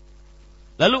tadi.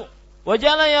 Lalu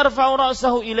wajala yarfa'u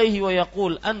ra'sahu ilaihi wa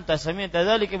yaqul anta sami'ta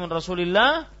dzalika min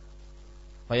Rasulillah?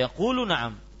 Fayaqulu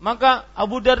na'am. Maka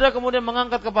Abu Darda kemudian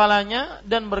mengangkat kepalanya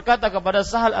dan berkata kepada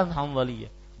Sahal al-Hanzaliyah,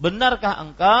 benarkah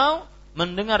engkau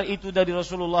mendengar itu dari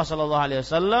Rasulullah sallallahu alaihi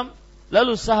wasallam?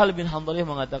 Lalu Sahal bin Hanzaliyah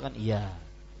mengatakan, iya.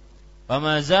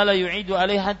 Fama zala yu'idu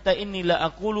alaihi hatta inni la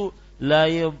aqulu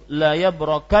la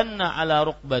yabrakanna ala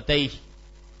rukbatayhi.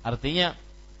 Artinya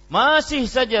masih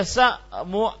saja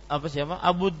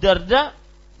Abu Darda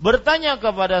bertanya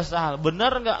kepada Sahal,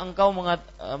 benar enggak engkau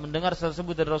mendengar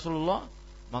tersebut dari Rasulullah?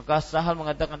 Maka Sahal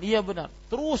mengatakan, iya benar.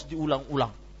 Terus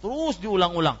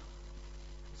diulang-ulang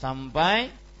sampai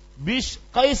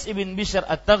Qais ibn Bishr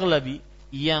at-Taghlabi,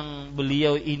 yang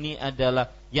beliau ini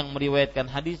adalah yang meriwayatkan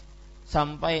hadis,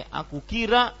 sampai aku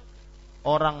kira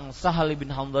orang Sahal bin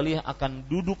Hanzaliyah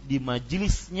akan duduk di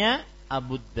majelisnya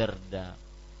Abu Darda.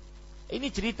 Ini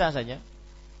cerita saja,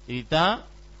 cerita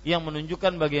yang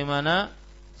menunjukkan bagaimana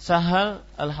Sahal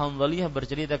al-Hanzaliyah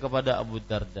bercerita kepada Abu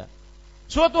Darda.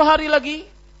 Suatu hari lagi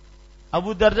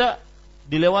Abu Darda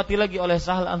dilewati lagi oleh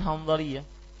Sahal al-Hanzaliyah.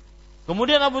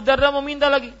 Kemudian Abu Darda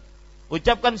meminta lagi,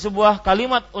 ucapkan sebuah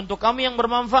kalimat untuk kami yang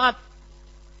bermanfaat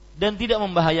dan tidak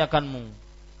membahayakanmu.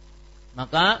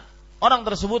 Maka orang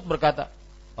tersebut berkata,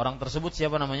 orang tersebut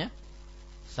siapa namanya?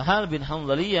 Sahal bin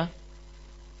Hanzaliyah,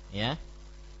 ya.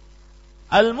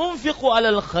 Al-munfiqu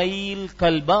 'alal khail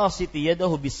kal basiti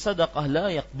yadahu bis sadaqah la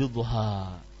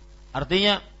yaqbidhuha.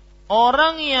 Artinya,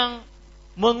 orang yang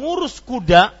mengurus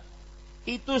kuda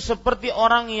itu seperti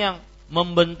orang yang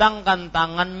membentangkan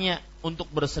tangannya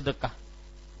untuk bersedekah,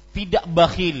 tidak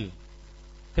bakhil.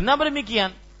 Kenapa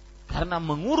demikian? Karena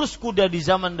mengurus kuda di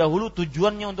zaman dahulu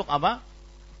tujuannya untuk apa?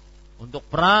 Untuk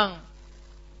perang.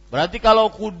 Berarti kalau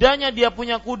kudanya, dia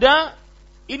punya kuda,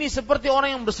 ini seperti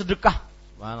orang yang bersedekah.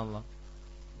 Subhanallah.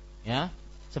 Ya,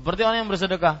 seperti orang yang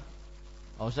bersedekah.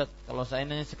 Oh, Ustaz, kalau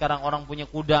seandainya sekarang orang punya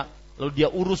kuda, lalu dia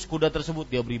urus kuda tersebut,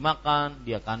 dia beri makan,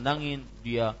 dia kandangin,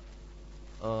 dia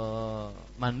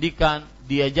mandikan,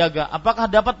 dia jaga, apakah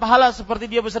dapat pahala seperti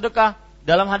dia bersedekah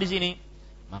dalam hadis ini?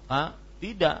 Maka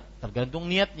Tidak, tergantung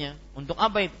niatnya. Untuk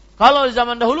apa itu? Kalau di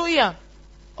zaman dahulu iya,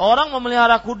 orang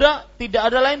memelihara kuda tidak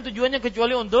ada lain tujuannya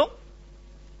kecuali untuk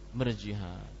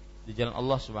berjihad di jalan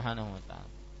Allah Subhanahu wa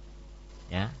taala.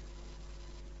 Ya.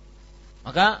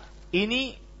 Maka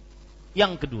ini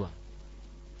yang kedua.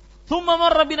 Tsumma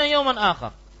marra bina yawman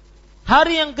akhar.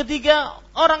 Hari yang ketiga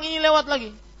orang ini lewat lagi.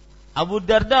 Abu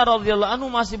Darda radhiyallahu anhu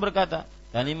masih berkata,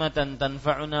 "Kalimatan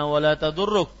tanfa'una wa la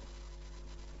tadurruk."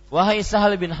 Wahai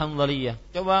Sahal bin Hanzaliyah,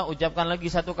 coba ucapkan lagi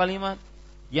satu kalimat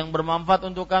yang bermanfaat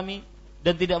untuk kami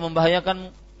dan tidak membahayakanmu.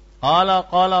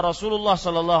 Qala Rasulullah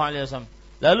sallallahu alaihi wasallam.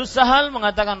 Lalu Sahal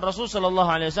mengatakan Rasul sallallahu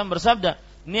alaihi wasallam bersabda,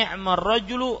 "Ni'mar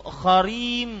rajulu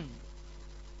Kharim."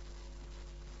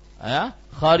 Ya,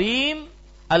 Kharim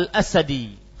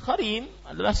al-Asadi. Kharim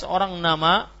adalah seorang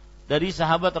nama dari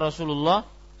sahabat Rasulullah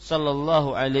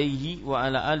sallallahu alaihi wa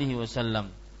ala alihi wasallam.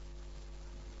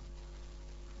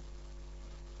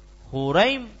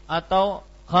 Khuraim atau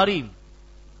Kharim.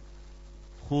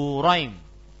 Khuraim.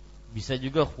 Bisa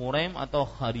juga Khuraim atau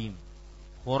Kharim.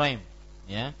 Khuraim,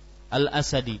 ya,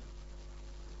 al-Asadi.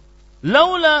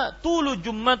 Laula tulu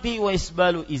jummati wa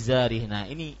isbalu izarih.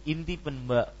 Nah, ini inti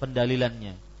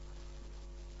pendalilannya.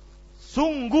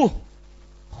 Sungguh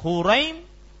Khuraim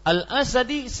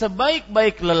al-Asadi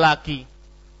sebaik-baik lelaki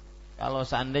kalau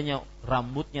seandainya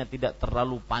rambutnya tidak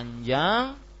terlalu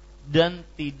panjang dan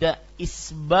tidak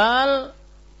isbal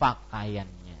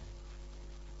pakaiannya.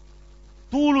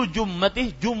 Tulu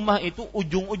jummatih, jummah itu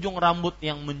ujung-ujung rambut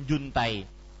yang menjuntai.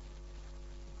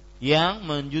 Yang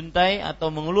menjuntai atau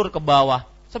mengulur ke bawah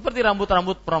seperti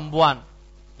rambut-rambut perempuan,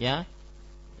 ya.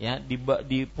 Ya,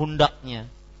 di pundaknya.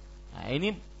 Nah,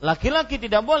 ini laki-laki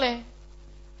tidak boleh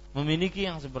memiliki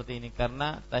yang seperti ini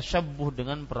karena tasyabbuh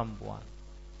dengan perempuan.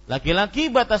 Laki-laki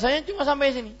batasannya cuma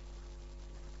sampai sini.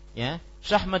 Ya,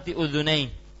 syahmati udhunain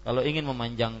kalau ingin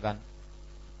memanjangkan.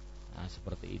 Nah,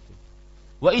 seperti itu.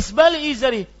 Wa isbal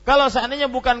izari, kalau seandainya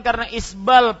bukan karena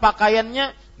isbal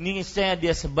pakaiannya, niscaya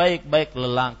dia sebaik-baik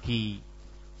lelaki.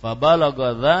 Fa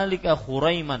balagha dzalika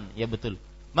Khuraiman, ya betul.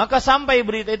 Maka sampai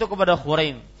berita itu kepada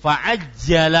Khuraim, fa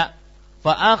ajjala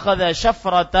fa akhadha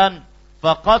syafratan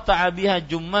fa qata'a biha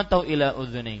jummatahu ila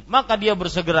udhunain. Maka dia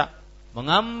bersegera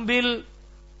mengambil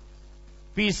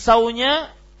pisaunya,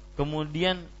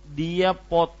 kemudian dia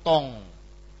potong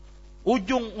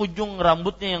ujung-ujung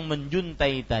rambutnya yang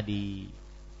menjuntai tadi.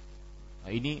 Nah,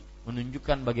 ini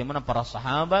menunjukkan bagaimana para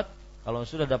sahabat kalau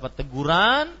sudah dapat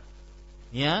teguran,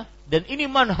 ya, dan ini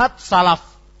manhaj salaf.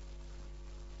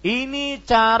 Ini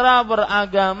cara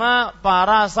beragama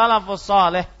para salafus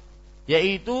saleh,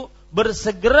 yaitu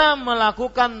bersegera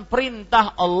melakukan perintah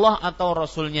Allah atau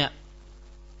Rasulnya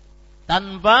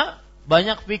tanpa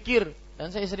banyak pikir.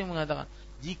 Dan saya sering mengatakan,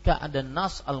 jika ada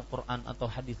nas Al-Quran atau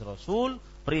hadis Rasul,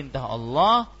 perintah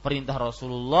Allah, perintah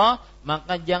Rasulullah,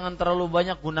 maka jangan terlalu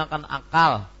banyak gunakan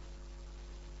akal.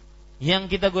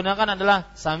 Yang kita gunakan adalah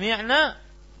sami'na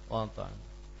wa ata'na.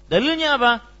 Dalilnya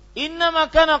apa? Innama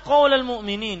kana qaulal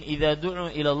mu'minin idza du'u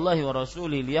ila Allah wa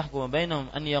rasulihi liyahkuma bainahum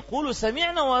an yaqulu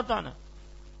sami'na wa ata'na.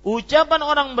 Ucapan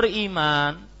orang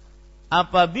beriman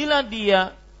apabila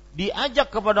dia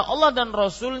diajak kepada Allah dan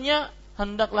Rasulnya,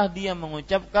 hendaklah dia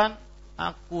mengucapkan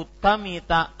kami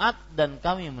taat dan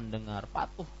kami mendengar,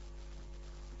 patuh.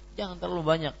 Jangan terlalu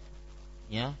banyak,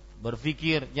 ya,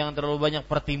 berpikir, jangan terlalu banyak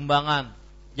pertimbangan,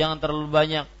 jangan terlalu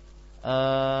banyak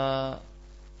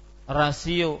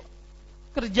rasio.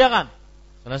 Kerjakan,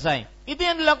 selesai. Itu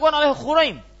yang dilakukan oleh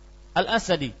Khuraim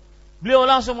al-Asadi. Beliau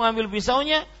langsung mengambil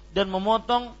pisaunya dan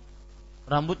memotong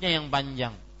rambutnya yang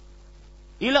panjang.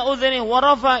 Ila udhani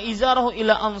warafa izarahu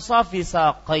ila ansafi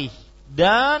saqaih,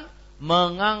 dan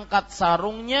mengangkat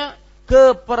sarungnya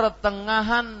ke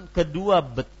pertengahan kedua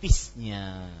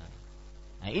betisnya.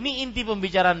 Nah, ini inti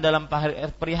pembicaraan dalam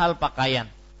perihal pakaian,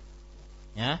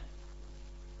 ya,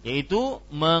 yaitu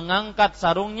mengangkat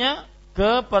sarungnya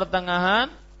ke pertengahan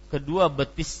kedua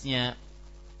betisnya.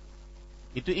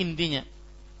 Itu intinya.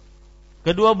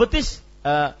 Kedua betis,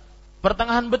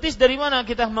 pertengahan betis dari mana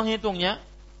kita menghitungnya?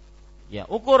 Ya,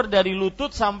 ukur dari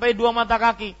lutut sampai dua mata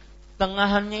kaki.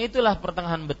 Tengahannya itulah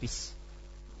pertengahan betis.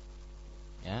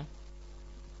 Ya.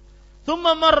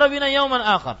 Tsumma marra bina yauman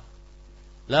akhar.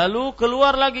 Lalu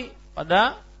keluar lagi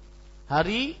pada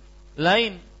hari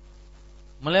lain,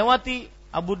 melewati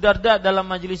Abu Darda dalam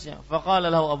majelisnya. Faqala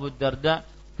lahu Abu Darda,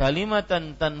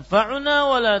 kalimatan tanfa'una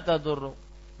wa la tadurru.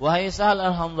 Wahai Sahal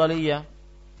al-Hanzaliyah,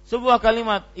 sebuah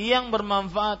kalimat yang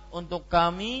bermanfaat untuk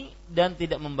kami dan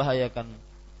tidak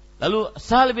membahayakanmu. Lalu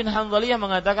Shalihin bin Hanzaliyah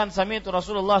mengatakan, sami'tu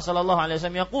Rasulullah sallallahu alaihi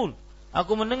wasallam yaqul,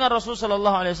 aku mendengar Rasul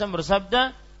sallallahu alaihi wasallam bersabda,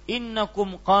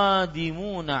 innakum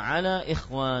qadimuna ala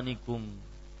ikhwanikum.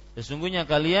 Sesungguhnya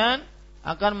kalian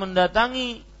akan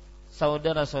mendatangi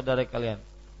saudara-saudara kalian.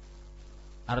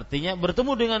 Artinya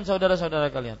bertemu dengan saudara-saudara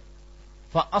kalian.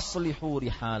 Fa aslihu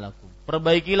rihalakum.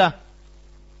 Perbaikilah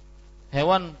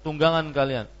hewan tunggangan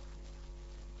kalian.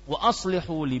 Wa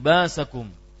aslihu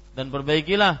libasakum. Dan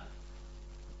perbaikilah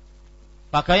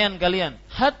pakaian kalian.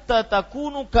 Hatta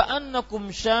takunu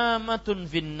ka'annakum syamatun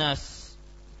finnas.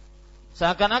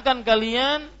 Seakan-akan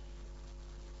kalian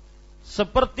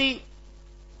seperti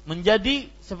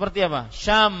menjadi seperti apa?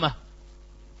 Syamah.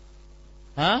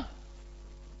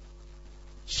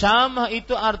 Syamah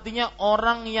itu artinya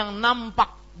orang yang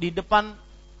nampak di depan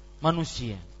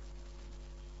manusia.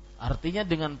 Artinya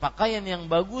dengan pakaian yang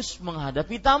bagus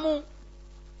menghadapi tamu,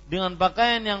 dengan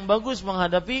pakaian yang bagus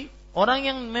menghadapi orang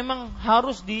yang memang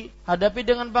harus dihadapi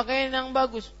dengan pakaian yang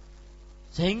bagus,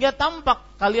 sehingga tampak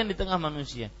kalian di tengah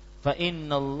manusia. Fa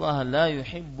innallaha la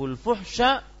yuhibbul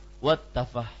fuhsya wat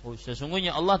tafahhush.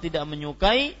 Sesungguhnya Allah tidak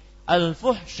menyukai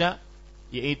al-fuhsya,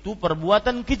 yaitu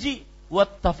perbuatan keji,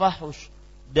 wat tafahhush,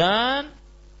 dan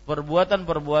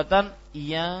perbuatan-perbuatan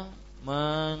yang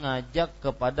mengajak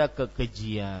kepada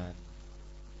kekejian.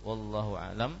 Wallahu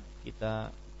alam.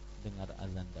 Kita dengar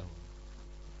azan dahulu.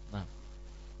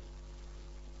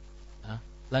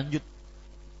 Lanjut.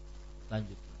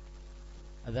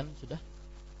 Azan sudah?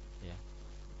 Ya.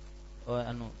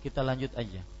 Kita lanjut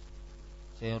aja.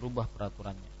 Saya rubah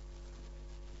peraturannya.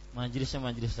 Majelisnya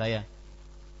majelis saya.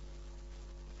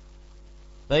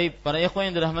 Baik, para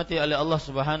ikhwan yang dirahmati oleh Allah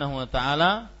Subhanahu wa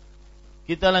taala,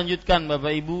 kita lanjutkan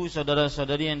Bapak Ibu,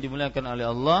 saudara-saudari yang dimuliakan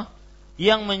oleh Allah.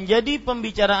 Yang menjadi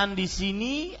pembicaraan di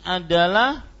sini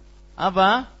adalah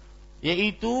apa?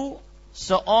 Yaitu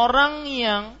seorang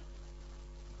yang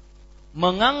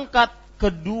mengangkat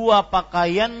kedua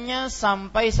pakaiannya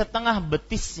sampai setengah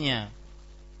betisnya,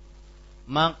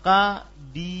 maka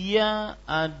dia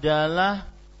adalah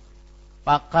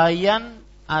pakaian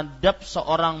adab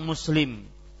seorang muslim,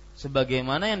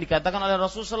 sebagaimana yang dikatakan oleh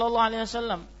Rasulullah sallallahu alaihi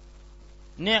wasallam,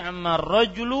 ni'mar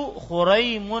rajulu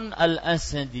Khuraimun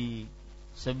al-Asadi.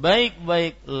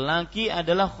 Sebaik-baik laki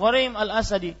adalah Khuraim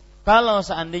al-Asadi. Kalau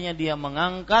seandainya dia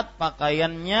mengangkat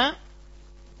pakaiannya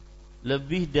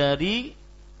lebih dari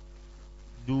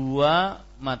 2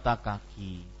 mata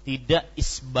kaki, tidak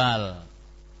isbal.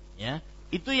 Ya,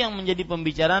 itu yang menjadi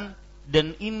pembicaraan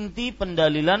dan inti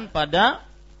pendalilan pada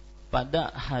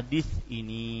hadis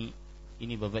ini.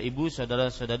 Ini Bapak Ibu,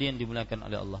 saudara-saudari yang dimuliakan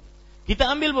oleh Allah. Kita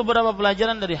ambil beberapa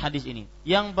pelajaran dari hadis ini.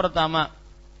 Yang pertama,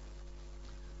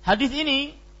 hadis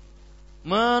ini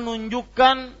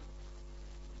menunjukkan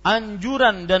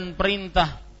anjuran dan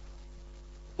perintah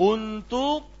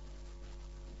untuk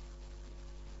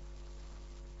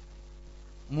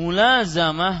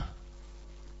mulazamah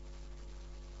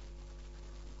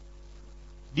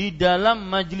di dalam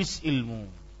majlis ilmu.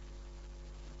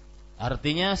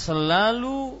 Artinya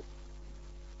selalu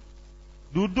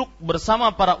duduk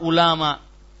bersama para ulama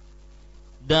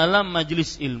dalam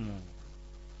majlis ilmu.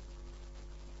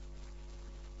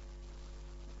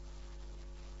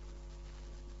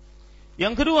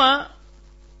 Yang kedua,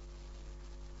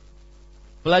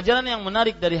 pelajaran yang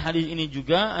menarik dari hadis ini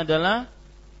juga adalah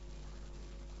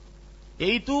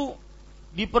yaitu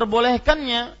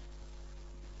diperbolehkannya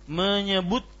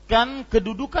menyebutkan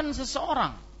kedudukan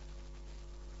seseorang.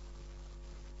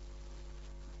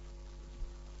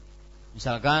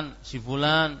 Misalkan si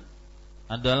fulan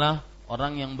adalah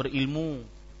orang yang berilmu,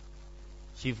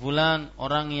 si fulan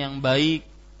orang yang baik,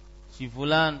 si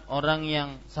fulan orang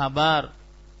yang sabar,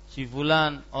 si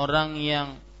fulan orang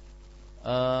yang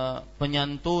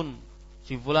penyantun,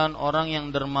 si fulan orang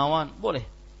yang dermawan, boleh.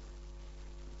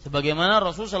 Sebagaimana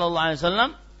Rasul sallallahu alaihi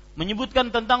wasallam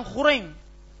menyebutkan tentang Khuraim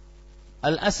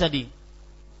al-Asadi.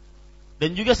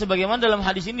 Dan juga sebagaimana dalam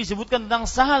hadis ini disebutkan tentang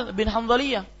Sahal bin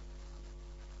Hamdaliyah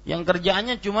yang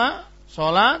kerjaannya cuma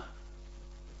sholat,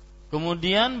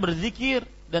 kemudian berzikir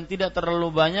dan tidak terlalu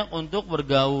banyak untuk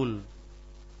bergaul.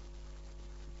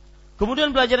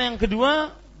 Kemudian pelajaran yang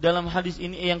kedua dalam hadis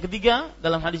ini, yang ketiga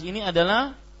dalam hadis ini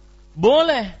adalah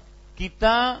boleh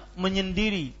kita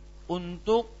menyendiri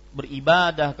untuk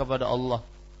beribadah kepada Allah.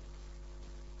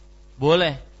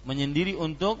 Boleh menyendiri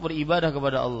untuk beribadah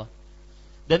kepada Allah.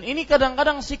 Dan ini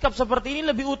kadang-kadang sikap seperti ini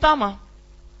lebih utama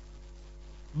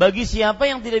bagi siapa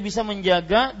yang tidak bisa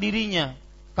menjaga dirinya.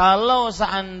 Kalau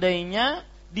seandainya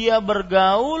dia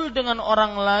bergaul dengan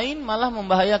orang lain malah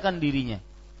membahayakan dirinya,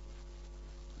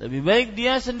 lebih baik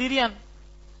dia sendirian.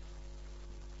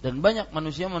 Dan banyak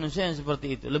manusia-manusia yang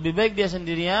seperti itu. Lebih baik dia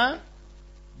sendirian,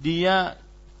 dia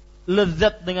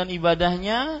lezat dengan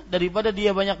ibadahnya daripada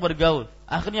dia banyak bergaul,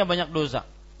 akhirnya banyak dosa.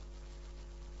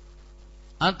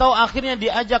 Atau akhirnya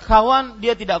diajak kawan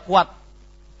dia tidak kuat,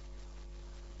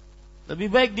 Lebih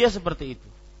baik dia seperti itu.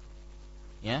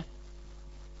 Ya.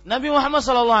 Nabi Muhammad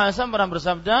SAW pernah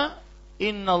bersabda,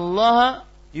 "Innallaha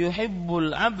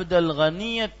yuhibbul 'abdal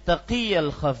ghaniyat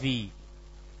taqiyal khafi."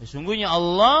 Sesungguhnya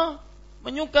Allah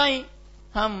menyukai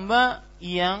hamba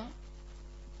yang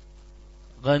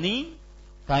ghani,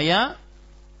 kaya,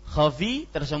 khafi,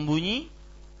 tersembunyi,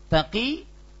 taqi,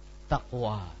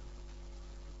 takwa.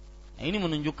 Nah, ini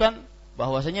menunjukkan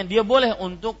bahwasanya dia boleh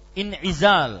untuk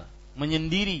in'izal,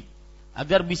 menyendiri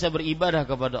agar bisa beribadah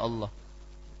kepada Allah.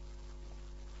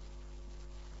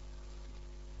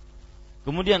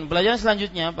 Kemudian pelajaran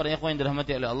selanjutnya para ikhwan yang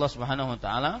dirahmati oleh Allah Subhanahu wa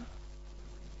taala,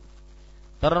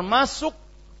 termasuk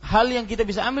hal yang kita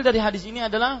bisa ambil dari hadis ini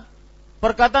adalah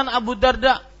perkataan Abu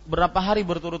Darda berapa hari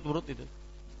berturut-turut itu?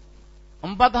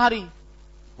 4 hari.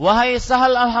 Wahai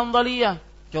Sahal Al-Hamdaliyah,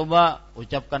 coba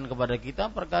ucapkan kepada kita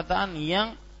perkataan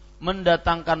yang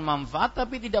mendatangkan manfaat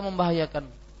tapi tidak membahayakan.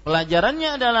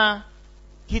 Pelajarannya adalah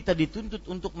kita dituntut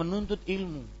untuk menuntut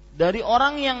ilmu dari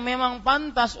orang yang memang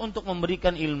pantas untuk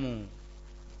memberikan ilmu.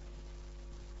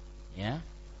 Ya,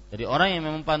 dari orang yang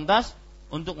memang pantas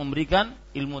untuk memberikan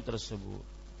ilmu tersebut.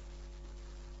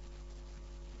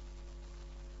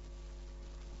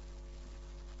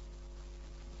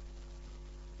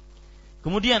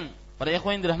 Kemudian para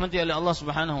ikhwan yang dirahmati oleh Allah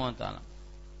Subhanahu wa taala,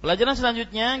 pelajaran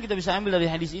selanjutnya kita bisa ambil dari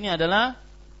hadis ini adalah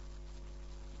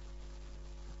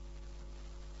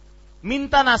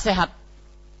minta nasihat.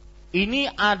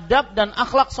 Ini adab dan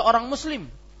akhlak seorang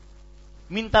muslim.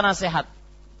 Minta nasihat.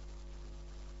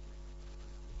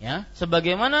 Ya,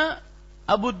 sebagaimana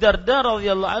Abu Darda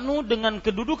radhiyallahu anhu dengan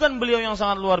kedudukan beliau yang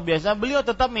sangat luar biasa, beliau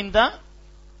tetap minta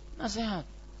nasihat.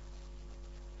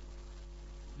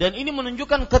 Dan ini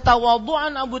menunjukkan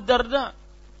ketawadhuan Abu Darda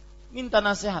minta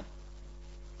nasihat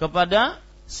kepada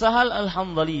Sahal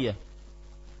Al-Hamdaliyah.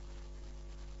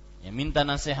 Ya, minta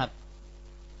nasihat.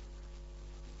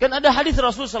 Kan ada hadis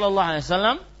Rasul sallallahu alaihi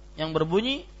wasallam yang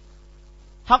berbunyi,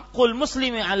 haqqul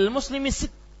muslimi 'alal muslimi sit.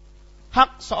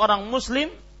 Hak seorang muslim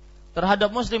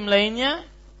terhadap muslim lainnya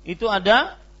itu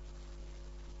ada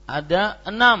 6.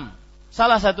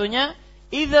 Salah satunya,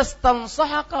 idza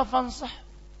stansahaka fansah.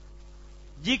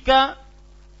 Jika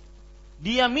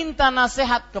dia minta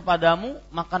nasihat kepadamu,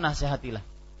 maka nasihatilah.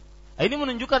 Ini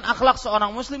menunjukkan akhlak seorang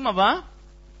muslim apa?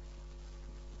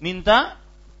 Minta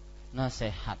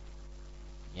nasihat.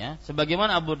 Ya,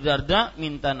 sebagaimana Abu Darda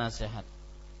minta nasihat.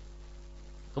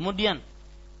 Kemudian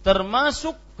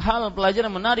termasuk hal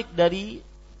pelajaran menarik dari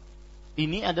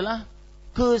ini adalah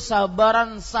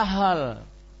kesabaran Sahal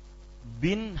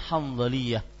bin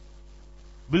Hamdaliyah.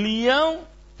 Beliau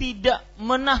tidak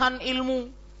menahan ilmu,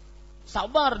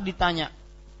 sabar ditanya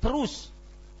terus.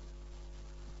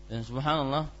 Dan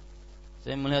subhanallah,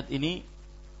 saya melihat ini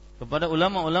kepada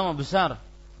ulama-ulama besar,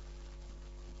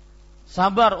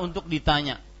 sabar untuk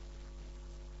ditanya.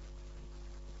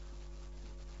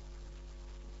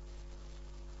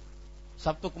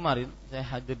 Sabtu kemarin saya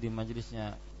hadir di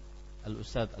majelisnya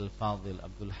Al-Ustadz Al-Fadhil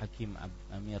Abdul Hakim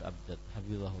Amir Abdad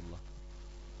hafizahullah.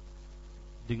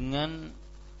 Dengan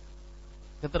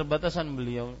keterbatasan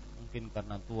beliau mungkin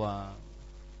karena tua,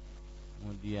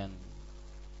 kemudian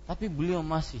tapi beliau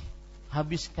masih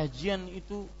habis kajian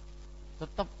itu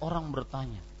tetap orang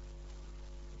bertanya.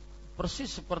 Persis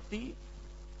seperti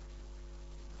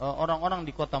orang-orang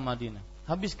di kota Madinah.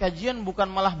 Habis kajian bukan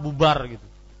malah bubar gitu,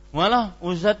 malah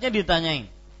ustadznya ditanyain.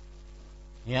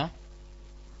 Ya,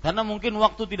 karena mungkin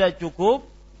waktu tidak cukup,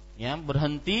 ya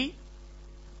berhenti.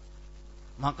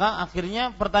 Maka akhirnya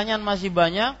pertanyaan masih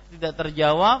banyak tidak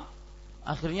terjawab.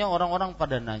 Akhirnya orang-orang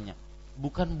pada nanya,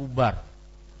 bukan bubar.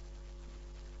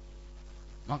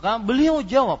 Maka beliau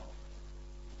jawab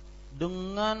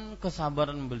dengan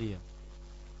kesabaran beliau.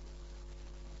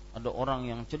 Ada orang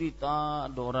yang cerita,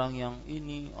 ada orang yang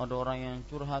ini, ada orang yang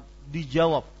curhat,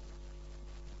 dijawab.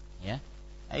 Ya,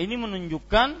 nah, ini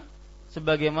menunjukkan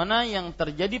sebagaimana yang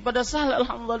terjadi pada Sahal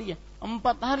Al-Hamdaliyah. 4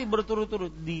 hari berturut-turut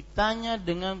ditanya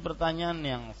dengan pertanyaan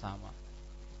yang sama.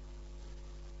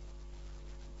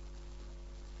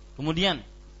 Kemudian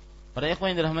para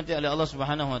ikhwan yang dirahmati oleh Allah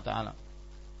Subhanahu wa taala,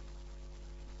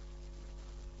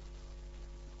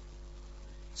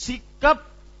 sikap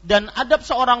dan adab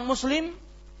seorang muslim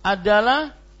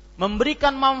adalah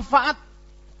memberikan manfaat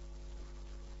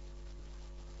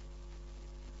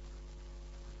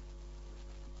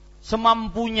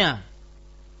semampunya.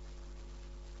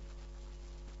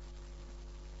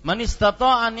 Man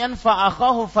istata'a an yanfa'a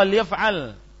akhahu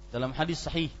falyaf'al. Dalam hadis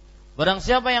sahih, barang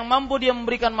siapa yang mampu dia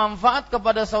memberikan manfaat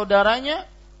kepada saudaranya,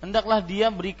 hendaklah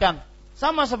dia berikan.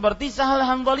 Sama seperti Sahal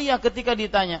Hamdaliyah ketika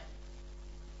ditanya.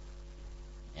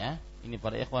 Ya, ini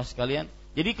para ikhwah sekalian.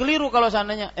 Jadi keliru kalau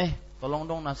seandainya tolong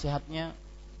dong nasihatnya.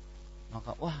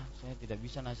 Maka wah, saya tidak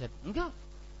bisa nasihat. Enggak.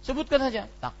 Sebutkan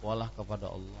saja, takwalah kepada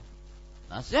Allah.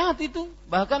 Nasihat itu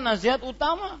bahkan nasihat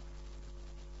utama.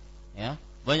 Ya,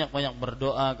 banyak-banyak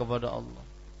berdoa kepada Allah.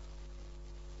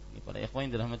 Ini para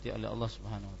ikhwan yang dirahmati oleh Allah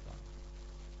Subhanahu wa taala.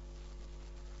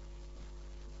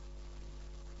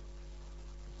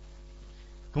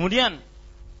 Kemudian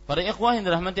para ikhwan yang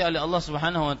dirahmati oleh Allah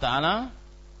Subhanahu wa taala,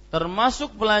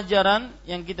 termasuk pelajaran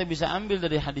yang kita bisa ambil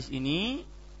dari hadis ini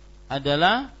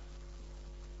adalah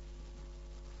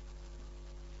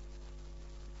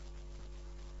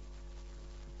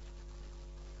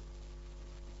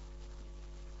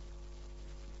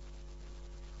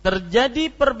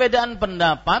terjadi perbedaan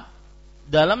pendapat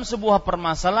dalam sebuah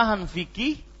permasalahan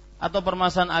fikih atau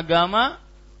permasalahan agama,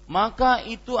 maka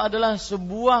itu adalah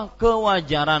sebuah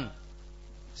kewajaran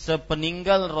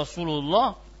sepeninggal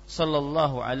Rasulullah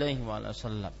sallallahu alaihi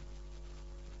wasallam.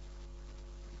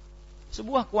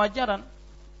 Sebuah kewajaran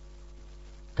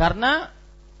karena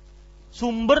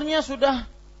sumbernya sudah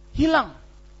hilang.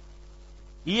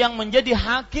 Yang menjadi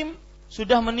hakim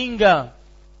sudah meninggal.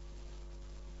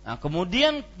 Nah,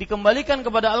 kemudian dikembalikan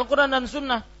kepada Al-Quran dan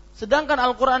Sunnah. Sedangkan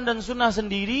Al-Quran dan Sunnah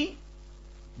sendiri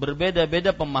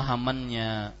berbeda-beda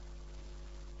pemahamannya.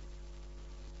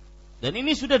 Dan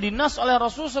ini sudah dinas oleh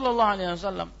Rasul sallallahu alaihi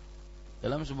wasallam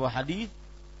dalam sebuah hadis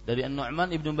dari An-Nu'man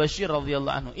ibnu Bashir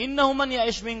radhiyallahu anhu, "Innahu man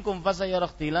ya'ish minkum fasayara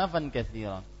ikhtilafan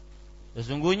katsiran."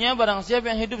 Sesungguhnya barang siapa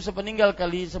yang hidup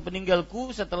sepeninggalku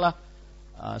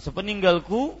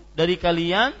dari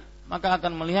kalian, maka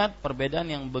akan melihat perbedaan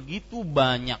yang begitu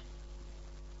banyak.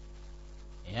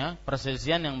 Ya,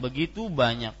 perselisihan yang begitu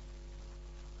banyak.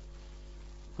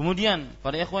 Kemudian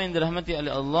para ikhwan yang dirahmati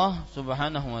oleh Allah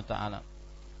Subhanahu wa taala,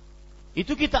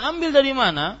 itu kita ambil dari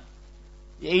mana?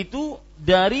 Yaitu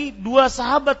dari dua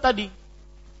sahabat tadi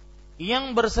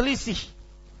yang berselisih.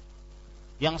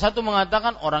 Yang satu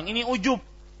mengatakan orang ini ujub,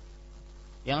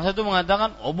 yang satu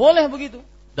mengatakan oh boleh begitu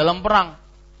dalam perang.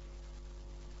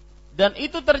 Dan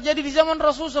itu terjadi di zaman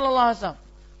Rasul sallallahu alaihi wasallam.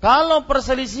 Kalau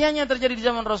perselisihannya terjadi di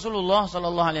zaman Rasulullah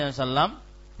sallallahu alaihi wasallam,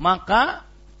 maka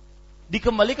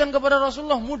dikembalikan kepada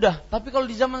Rasulullah mudah. Tapi kalau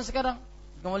di zaman sekarang,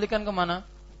 dikembalikan kemana?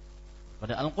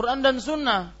 Pada Al-Quran dan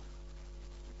Sunnah.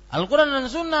 Al-Quran dan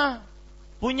Sunnah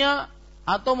punya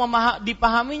atau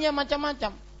dipahaminya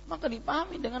macam-macam. Maka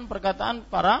dipahami dengan perkataan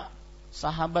para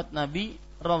sahabat Nabi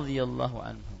radhiyallahu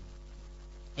anhum.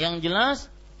 Yang jelas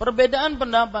perbedaan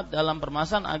pendapat dalam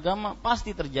permasalahan agama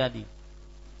pasti terjadi.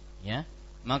 Ya,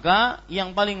 maka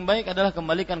yang paling baik adalah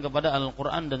kembalikan kepada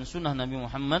Al-Quran dan Sunnah Nabi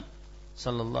Muhammad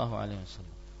sallallahu alaihi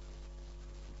wasallam.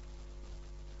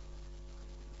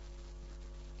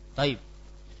 Taib.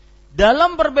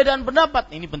 Dalam perbedaan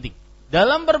pendapat, ini penting.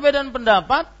 Dalam perbedaan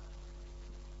pendapat,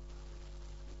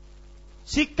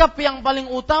 sikap yang paling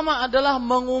utama adalah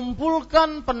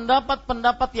mengumpulkan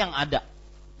pendapat-pendapat yang ada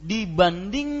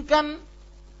dibandingkan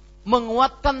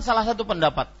menguatkan salah satu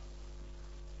pendapat.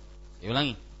 Saya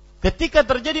ulangi. Ketika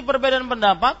terjadi perbedaan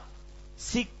pendapat,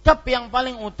 sikap yang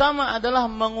paling utama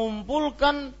adalah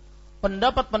mengumpulkan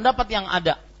pendapat-pendapat yang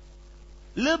ada.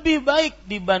 Lebih baik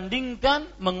dibandingkan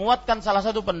menguatkan salah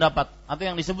satu pendapat atau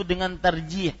yang disebut dengan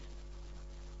tarjih.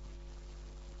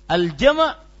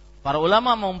 Al-jama', para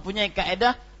ulama mempunyai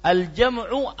kaidah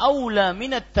al-jam'u aula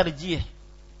minat tarjih.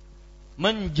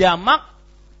 Menjamak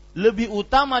lebih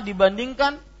utama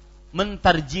dibandingkan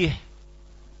mentarjih.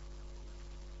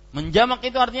 Menjamak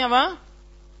itu artinya apa?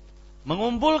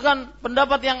 Mengumpulkan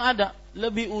pendapat yang ada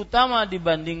lebih utama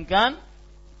dibandingkan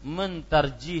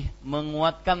mentarjih,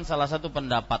 menguatkan salah satu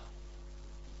pendapat.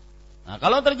 Nah,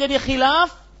 kalau terjadi khilaf,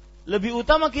 lebih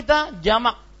utama kita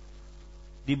jamak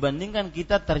dibandingkan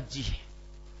kita tarjih.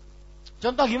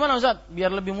 Contoh gimana Ustaz?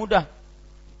 Biar lebih mudah.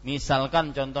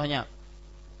 Misalkan contohnya,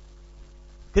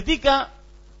 ketika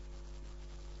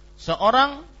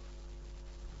seorang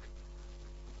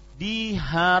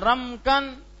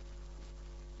diharamkan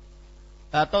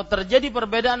atau terjadi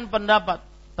perbedaan pendapat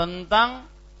tentang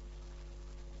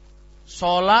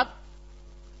sholat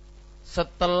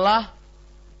setelah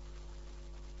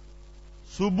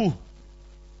subuh,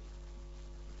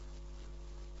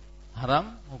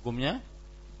 haram hukumnya.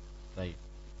 Baik.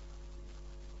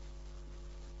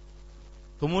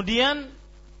 Kemudian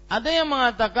ada yang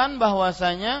mengatakan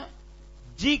bahwasanya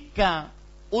jika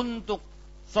untuk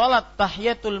sholat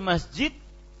tahiyatul masjid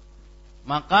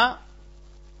maka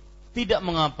tidak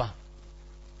mengapa.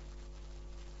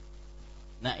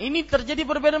 Nah, ini terjadi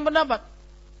perbedaan pendapat.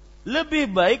 Lebih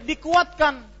baik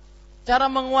dikuatkan. Cara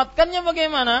menguatkannya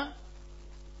bagaimana?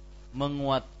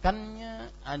 Menguatkannya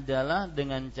adalah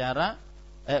dengan cara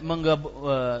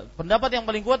pendapat yang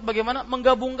paling kuat bagaimana?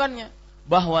 Menggabungkannya.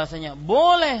 bahwasanya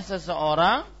boleh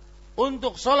seseorang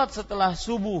untuk sholat setelah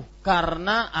subuh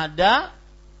karena ada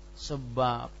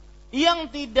sebab. Yang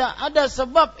tidak ada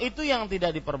sebab itu yang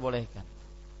tidak diperbolehkan.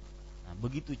 Nah,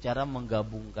 begitu cara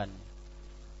menggabungkannya.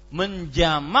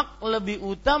 Menjamak lebih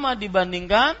utama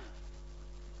dibandingkan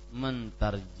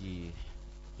mentarjih.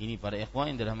 Ini para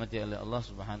ikhwan yang dirahmati oleh Allah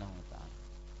Subhanahu wa taala.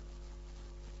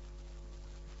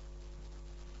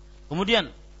 Kemudian,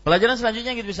 pelajaran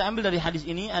selanjutnya yang kita bisa ambil dari hadis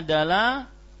ini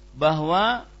adalah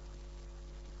bahwa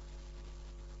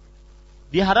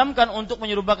diharamkan untuk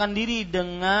menyerupakan diri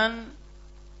dengan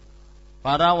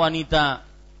para wanita,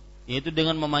 yaitu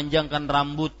dengan memanjangkan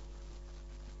rambut.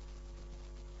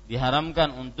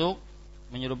 Diharamkan untuk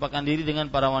menyerupakan diri dengan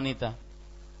para wanita.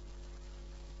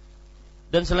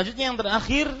 Dan selanjutnya yang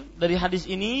terakhir dari hadis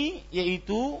ini,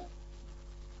 yaitu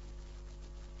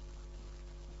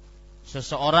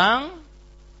seseorang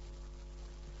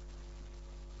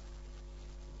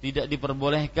tidak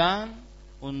diperbolehkan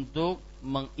untuk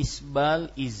mengisbal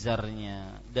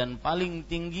izarnya, dan paling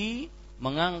tinggi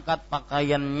mengangkat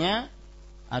pakaiannya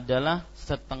adalah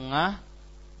setengah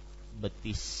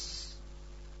betis.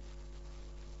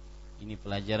 Ini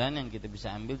pelajaran yang kita bisa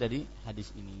ambil dari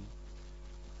hadis ini.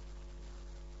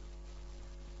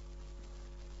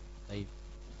 Baik.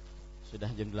 Sudah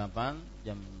jam 8,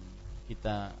 jam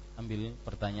kita ambil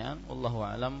pertanyaan. Wallahu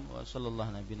a'lam wa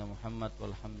sallallahu nabiyana Muhammad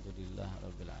walhamdulillah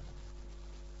rabbil alamin.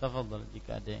 Tafadhal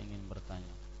jika ada yang ingin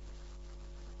bertanya.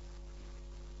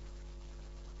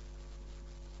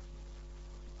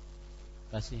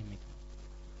 Kasih mic.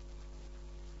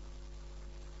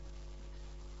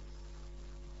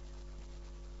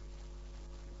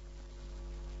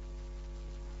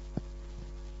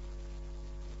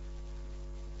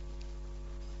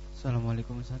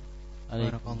 Assalamualaikum Ustaz.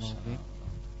 Waalaikumsalam.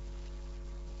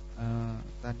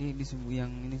 Tadi disebut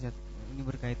yang ini Ustaz, ini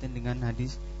berkaitan dengan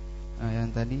hadis yang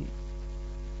tadi.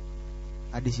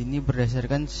 Hadis ini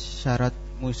berdasarkan syarat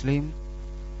Muslim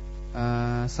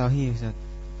sahih Ustaz.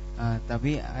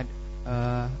 Tapi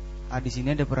hadis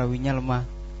ini ada perawinya lemah.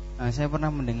 Saya pernah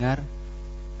mendengar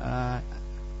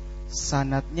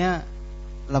sanadnya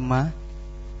lemah,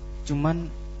 cuman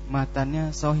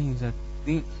matannya sahih Ustaz.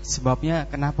 Ini sebabnya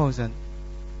kenapa Ustaz?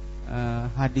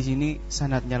 Hadis ini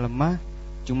sanadnya lemah,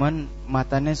 cuman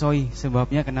matannya sahih.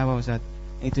 Sebabnya kenapa Ustaz?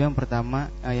 Itu yang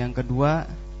pertama. Yang kedua,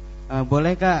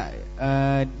 bolehkah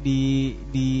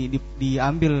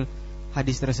diambil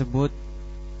hadis tersebut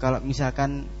kalau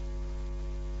misalkan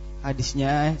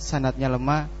hadisnya sanadnya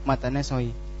lemah, matanya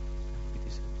sahih?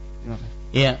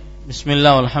 Iya,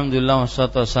 bismillah, alhamdulillah,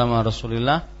 wassalatu wassalamu ala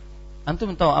Rasulillah.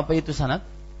 Antum tahu apa itu sanad?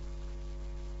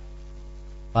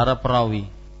 Para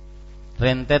perawi.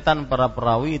 Rentetan para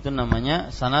perawi itu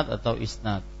namanya sanad atau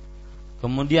isnad.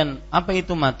 Kemudian apa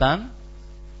itu matan?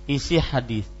 Isi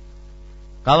hadis.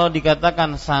 Kalau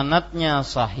dikatakan sanadnya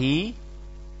sahih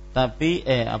tapi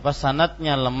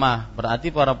sanadnya lemah,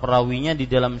 berarti para perawinya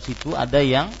di dalam situ ada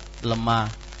yang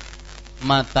lemah.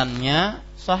 Matannya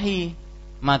sahih.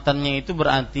 Matannya itu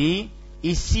berarti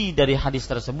isi dari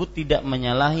hadis tersebut tidak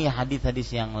menyalahi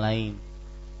hadis-hadis yang lain.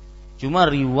 Cuma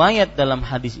riwayat dalam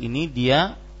hadis ini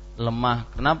dia lemah.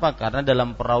 Kenapa? Karena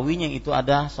dalam perawinya itu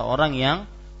ada seorang yang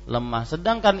lemah.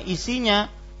 Sedangkan isinya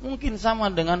mungkin sama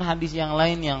dengan hadis yang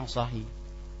lain yang sahih.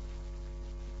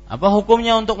 Apa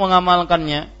hukumnya untuk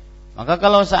mengamalkannya? Maka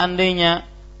kalau seandainya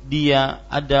dia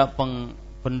ada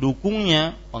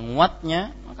pendukungnya,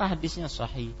 penguatnya, maka hadisnya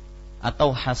sahih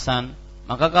atau hasan.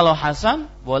 Maka kalau hasan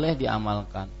boleh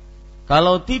diamalkan.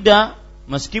 Kalau tidak,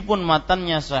 meskipun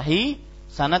matannya sahih,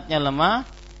 sanadnya lemah,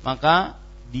 maka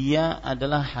dia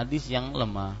adalah hadis yang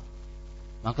lemah.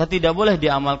 Maka tidak boleh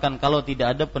diamalkan kalau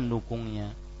tidak ada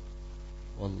pendukungnya.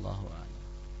 Wallahu a'lam.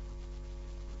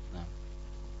 Nah.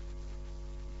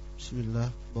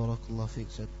 Bismillah, barakallahu fiik.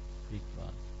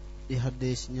 Di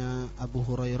hadisnya Abu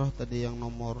Hurairah tadi yang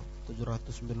nomor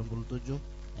 797,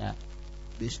 ya,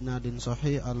 bisnadin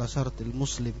sahih ala syartil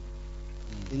Muslim.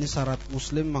 Ini syarat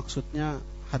Muslim, maksudnya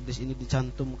hadis ini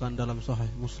dicantumkan dalam Sahih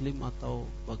Muslim atau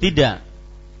bagaimana? Tidak.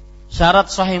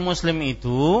 Syarat Sahih Muslim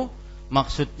itu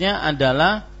maksudnya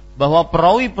adalah bahwa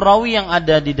perawi-perawi yang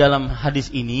ada di dalam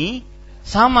hadis ini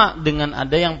sama dengan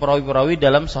ada yang perawi-perawi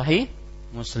dalam Sahih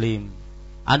Muslim.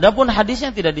 Adapun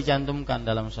hadisnya tidak dicantumkan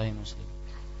dalam Sahih Muslim.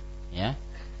 Ya.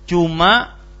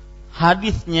 Cuma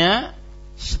hadisnya,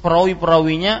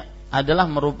 perawi-perawinya adalah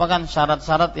merupakan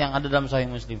syarat-syarat yang ada dalam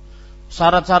Sahih Muslim.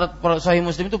 Syarat-syarat Sahih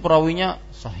Muslim itu perawinya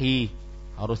sahih,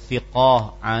 harus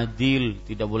thiqah, adil,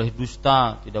 tidak boleh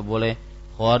dusta, tidak boleh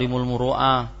khawarimul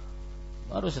muru'ah.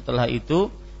 Baru setelah itu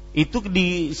itu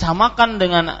disamakan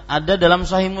dengan ada dalam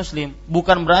Sahih Muslim,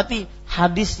 bukan berarti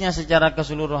hadisnya secara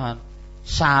keseluruhan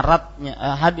syaratnya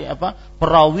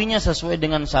perawinya sesuai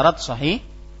dengan syarat Sahih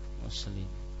Muslim.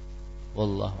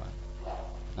 Wallahu a'lam.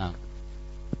 Nah.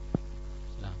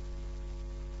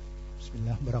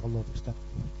 Bismillah, barakallahu Ustaz.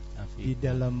 Di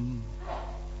dalam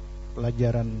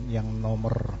pelajaran yang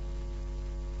nomor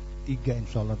 3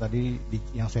 insyaallah tadi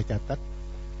yang saya catat,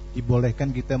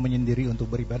 dibolehkan kita menyendiri untuk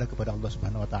beribadah kepada Allah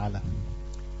Subhanahu wa taala.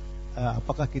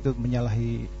 Apakah kita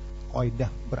menyalahi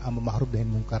kaidah beramar ma'ruf nahi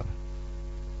munkar?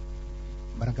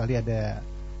 Barangkali ada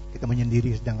kita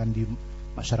menyendiri sedangkan di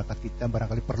masyarakat kita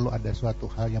barangkali perlu ada suatu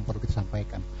hal yang perlu kita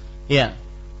sampaikan. Ya.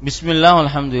 Bismillah,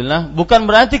 alhamdulillah. Bukan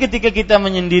berarti ketika kita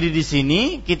menyendiri di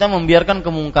sini kita membiarkan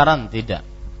kemungkaran, tidak.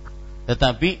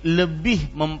 Tetapi lebih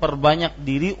memperbanyak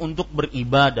diri untuk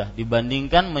beribadah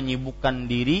dibandingkan menyibukkan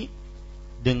diri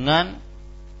dengan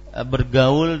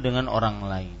bergaul dengan orang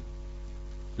lain.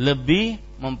 Lebih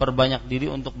memperbanyak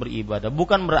diri untuk beribadah.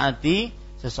 Bukan berarti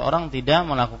seseorang tidak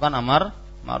melakukan amar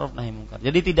ma'ruf nahi munkar.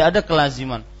 Jadi tidak ada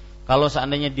kelaziman. Kalau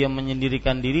seandainya dia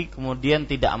menyendirikan diri kemudian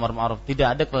tidak amar ma'ruf,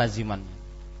 tidak ada kelazimannya.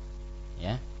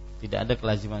 Ya, tidak ada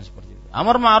kelaziman seperti itu.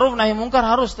 Amar ma'ruf nahi munkar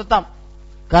harus tetap.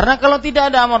 Karena kalau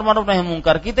tidak ada amar ma'ruf nahi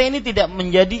munkar, kita ini tidak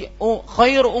menjadi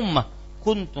khair ummah.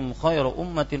 Kuntum khairu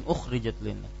ummatin ukhrijat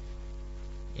linnas.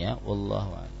 Ya,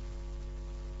 wallahu a'lam.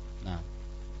 Nah,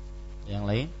 yang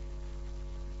lain?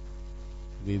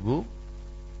 Ibu?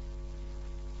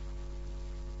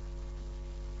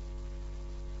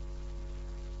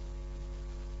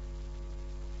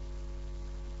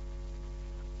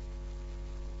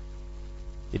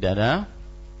 Tidak ada?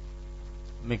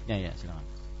 Mic-nya ya, silakan.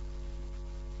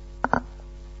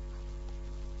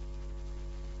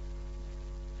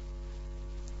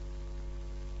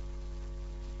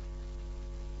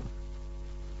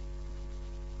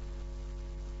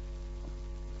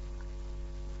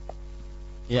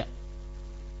 Ya.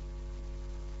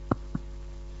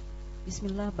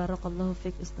 Bismillah, barakallahu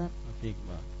fiik Ustaz. Fiik,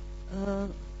 Pak.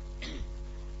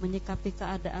 Menyikapi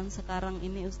keadaan sekarang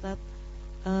ini Ustaz,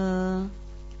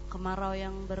 kemarau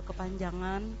yang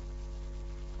berkepanjangan,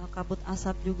 kabut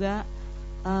asap juga,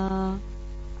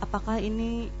 apakah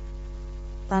ini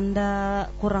tanda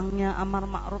kurangnya amar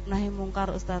ma'ruf nahi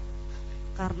munkar Ustaz?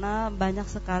 Karena banyak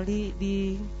sekali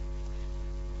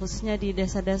khususnya di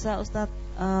desa-desa Ustaz,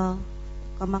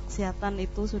 kemaksiatan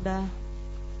itu sudah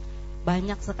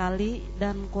banyak sekali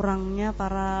dan kurangnya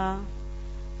para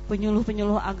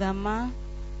penyuluh-penyuluh agama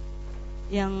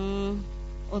yang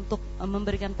untuk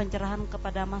memberikan pencerahan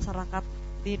kepada masyarakat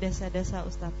di desa-desa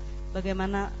Ustaz.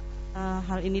 Bagaimana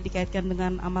hal ini dikaitkan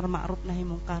dengan amar ma'ruf nahi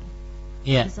munkar?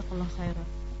 Iya. Jazakallahu khairan.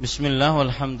 Bismillah,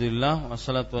 walhamdulillah,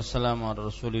 wassalatu wassalamu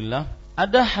ala Rasulillah.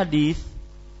 Ada hadis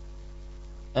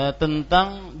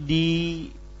tentang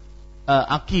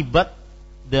akibat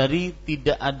dari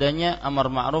tidak adanya amar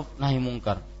ma'ruf nahi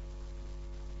munkar.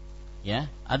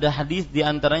 Ya, ada hadis di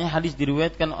antaranya hadis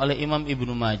diriwayatkan oleh Imam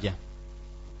Ibnu Majah.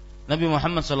 Nabi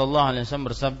Muhammad sallallahu alaihi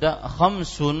wasallam bersabda,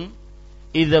 "Khamsun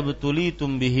idza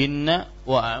butulitum bihinna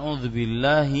wa a'udzu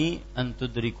billahi an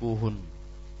tudrikuhun."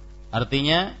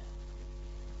 Artinya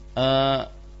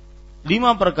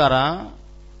 5 perkara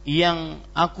yang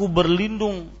aku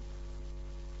berlindung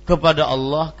kepada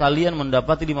Allah kalian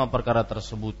mendapati 5 perkara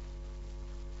tersebut.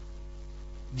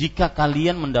 Jika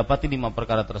kalian mendapati 5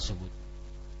 perkara tersebut.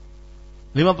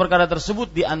 5 perkara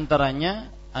tersebut diantaranya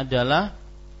adalah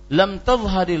lam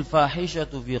tadhharil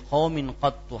fahishatu fi qaumin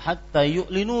qattu hatta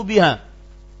yu'linu biha.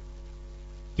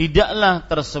 Tidaklah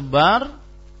tersebar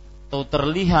atau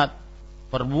terlihat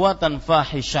perbuatan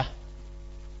fahisyah.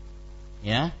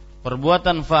 Ya,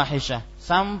 perbuatan fahisyah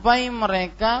sampai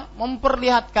mereka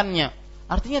memperlihatkannya.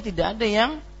 Artinya tidak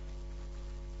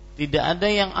ada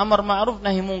yang amar ma'ruf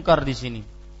nahi munkar di sini.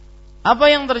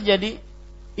 Apa yang terjadi?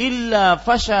 Illa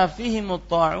fasha fihim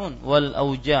at-ta'un wal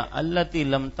auja' allati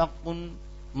lam takun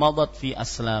madat fi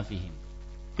aslafihim.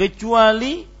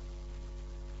 Kecuali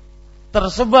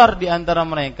tersebar di antara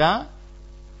mereka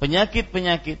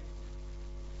penyakit-penyakit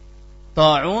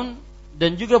ta'un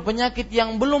dan juga penyakit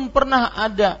yang belum pernah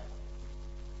ada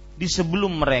di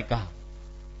sebelum mereka.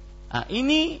 Nah,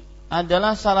 ini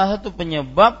adalah salah satu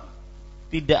penyebab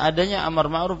tidak adanya amar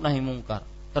ma'ruf nahi munkar,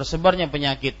 tersebarnya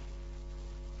penyakit.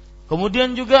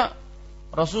 Kemudian juga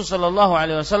Rasul sallallahu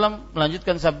alaihi wasallam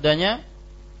melanjutkan sabdanya,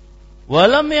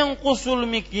 "Walam yanqusul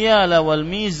mikyala wal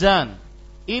mizan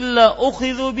illa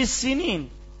ukhidhu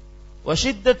bis-sinin wa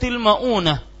shiddatil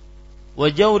ma'unah wa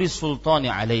jawri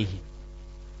sultani alaihi."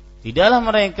 Tidaklah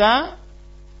mereka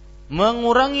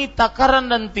mengurangi takaran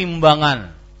dan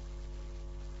timbangan.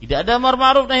 Tidak ada amar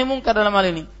ma'ruf nahi munkar dalam hal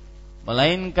ini.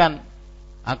 melainkan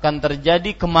akan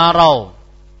terjadi kemarau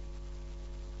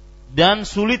dan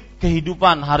sulit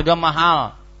kehidupan, harga mahal,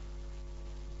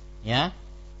 ya,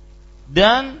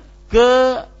 dan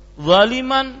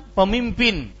kezaliman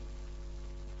pemimpin.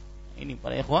 Ini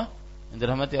para ikhwah yang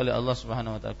dirahmati oleh Allah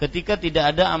Subhanahu wa taala. Ketika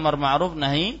tidak ada amar ma'ruf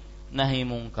nahi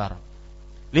mungkar.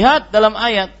 Lihat dalam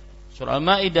ayat surah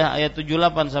Al-Maidah ayat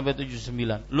 78 sampai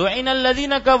 79. Lu'inal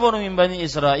ladzina kafaru min bani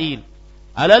Israil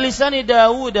ala lisani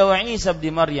Daud wa Isa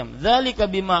ibn Maryam.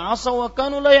 Dzalika bima 'asaw wa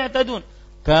kanu la ya'tadun.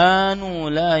 Kanu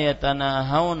la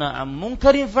yatanahawna 'an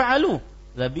munkarin fa'alu.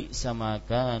 Labi'sa ma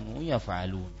kanu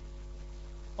yaf'alun.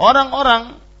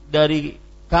 Orang-orang dari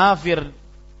kafir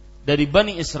dari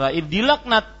Bani Israel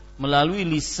dilaknat melalui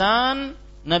lisan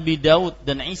Nabi Daud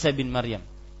dan Isa bin Maryam.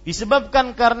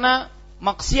 Disebabkan karena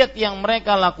maksiat yang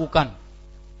mereka lakukan.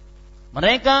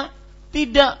 Mereka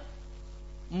tidak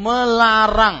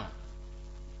melarang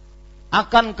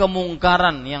akan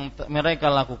kemungkaran yang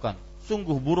mereka lakukan.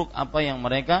 Sungguh buruk apa yang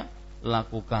mereka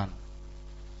lakukan.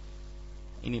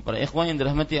 Ini para ikhwan yang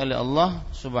dirahmati oleh Allah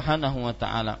Subhanahu wa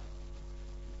taala.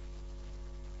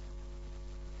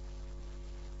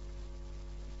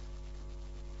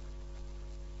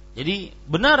 Jadi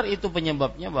benar itu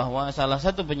penyebabnya, bahwa salah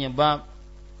satu penyebab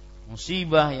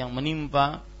musibah yang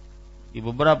menimpa di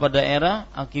beberapa daerah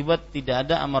akibat tidak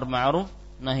ada amar ma'ruf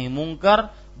nahi mungkar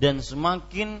dan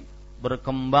semakin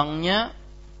berkembangnya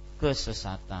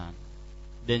kesesatan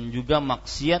dan juga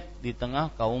maksiat di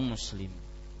tengah kaum muslim.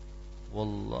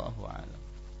 Wallahu a'lam.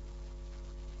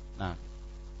 Nah,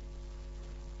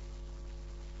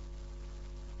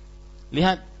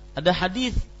 lihat ada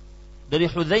hadis dari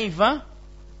Hudzaifah,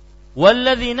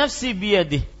 "Walladzi nafsi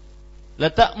biyadihi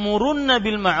la ta'murunna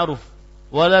bil ma'ruf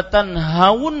wa la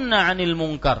tanhawunna 'anil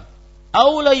munkar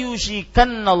aw la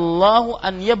yushikanna Allahu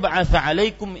an yab'atsa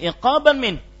 'alaikum iqaban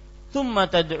min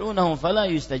thumma tad'unahu fala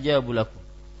yustajabu lakum."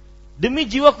 Demi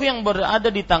jiwaku yang berada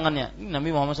di tangannya, ini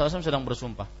Nabi Muhammad SAW sedang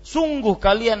bersumpah, sungguh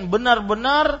kalian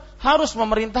benar-benar harus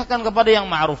memerintahkan kepada yang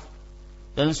ma'ruf,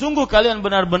 dan sungguh kalian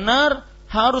benar-benar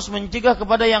harus mencegah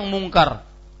kepada yang mungkar,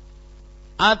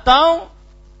 atau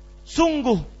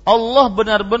sungguh Allah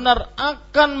benar-benar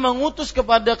akan mengutus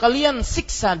kepada kalian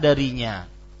siksa darinya.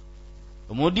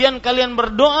 Kemudian kalian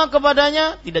berdoa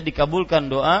kepadanya, tidak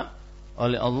dikabulkan doa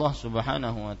oleh Allah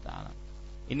Subhanahu wa taala.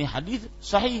 Ini hadis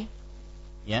sahih,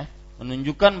 ya,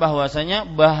 menunjukkan bahwasanya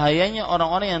bahayanya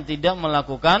orang-orang yang tidak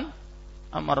melakukan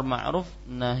amar ma'ruf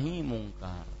nahi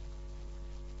mungkar.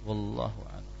 Wallahu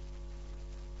a'lam.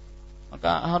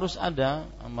 Maka harus ada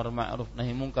amar ma'ruf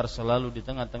nahi mungkar selalu di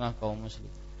tengah-tengah kaum muslim.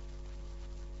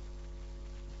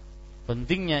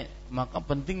 Pentingnya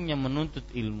menuntut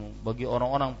ilmu bagi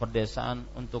orang-orang perdesaan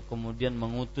untuk kemudian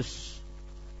mengutus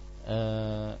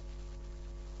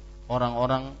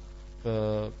orang-orang ke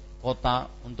kota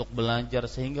untuk belajar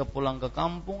sehingga pulang ke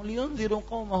kampung, liyunziru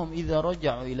qaumahum idza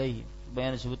raja'u ilaihi,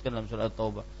 yang disebutkan dalam surah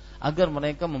At-Taubah, agar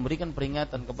mereka memberikan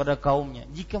peringatan kepada kaumnya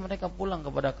jika mereka pulang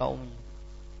kepada kaumnya.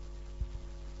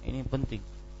 Ini penting.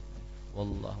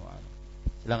 Wallahu a'lam.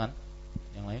 Silakan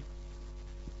yang lain.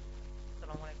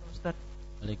 Assalamualaikum Ustaz.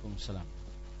 Waalaikumsalam.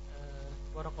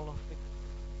 Barakallahu fiik.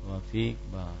 Wa fiik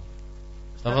ba.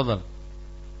 Tafadhal.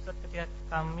 Ustaz, ketika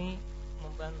kami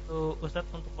membantu Ustaz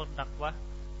untuk berdakwah,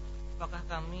 apakah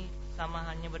kami sama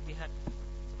hanya berjihad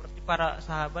seperti para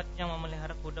sahabat yang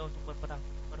memelihara kuda untuk berperang?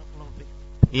 Barakallahu fiik.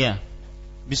 Iya.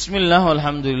 Bismillah,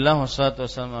 walhamdulillah, wassalatu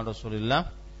wassalamu ala Rasulillah.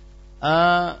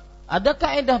 Ada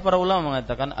kaidah para ulama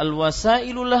mengatakan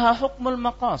al-wasailu laha hukmul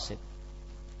maqasid.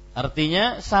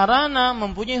 Artinya sarana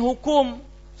mempunyai hukum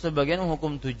sebagian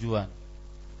hukum tujuan.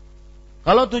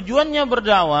 Kalau tujuannya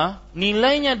berdakwah,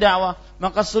 nilainya dakwah,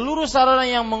 maka seluruh sarana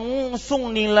yang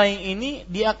mengusung nilai ini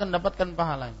dia akan dapatkan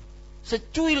pahalanya.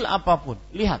 Secuil apapun.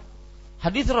 Lihat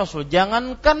hadis Rasul,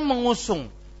 jangankan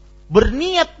mengusung,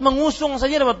 berniat mengusung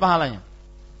saja dapat pahalanya.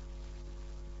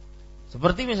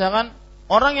 Seperti misalkan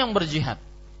orang yang berjihad,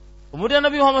 kemudian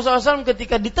Nabi Muhammad SAW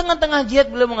ketika di tengah-tengah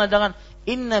jihad beliau mengatakan,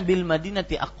 Inna bil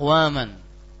madinati aqwaman.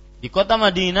 Di kota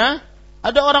Madinah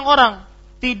ada orang-orang,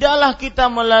 tidaklah kita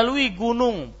melalui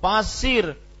gunung,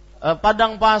 pasir,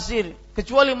 padang pasir,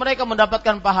 kecuali mereka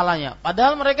mendapatkan pahalanya.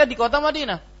 Padahal mereka di kota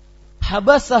Madinah.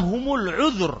 Habasahumul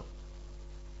uzur.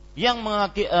 Yang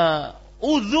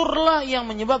uzurlah yang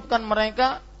menyebabkan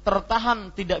mereka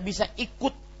tertahan, tidak bisa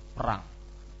ikut perang.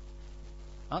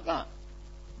 Maka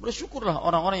bersyukurlah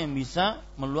orang-orang yang bisa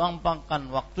meluangkan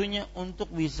waktunya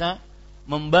untuk bisa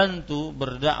membantu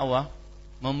berdakwah,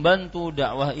 membantu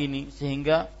dakwah ini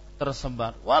sehingga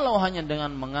tersebar, walau hanya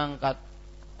dengan mengangkat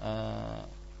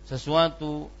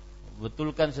sesuatu,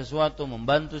 betulkan sesuatu,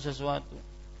 membantu sesuatu,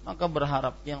 maka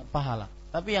berharap yang pahala.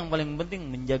 Tapi yang paling penting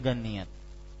menjaga niat.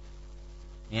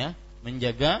 Ya,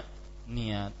 menjaga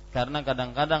niat. Karena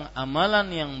kadang-kadang amalan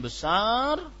yang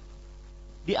besar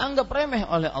dianggap remeh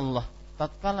oleh Allah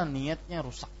tatkala niatnya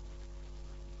rusak.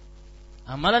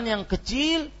 Amalan yang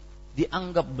kecil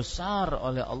dianggap besar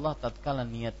oleh Allah tatkala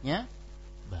niatnya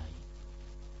baik.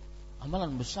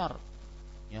 Amalan besar,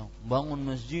 ya, bangun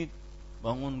masjid,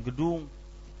 bangun gedung,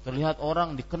 terlihat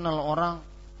orang, dikenal orang,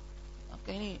 maka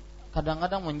ini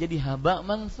kadang-kadang menjadi haba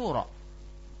mansura,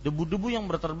 debu-debu yang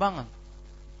berterbangan.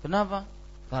 Kenapa?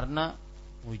 Karena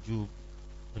ujub,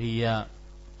 riya,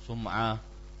 sum'ah,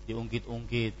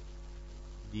 diungkit-ungkit,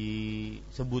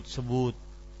 disebut-sebut.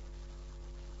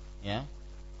 Ya.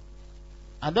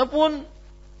 Adapun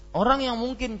orang yang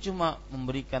mungkin cuma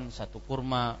memberikan satu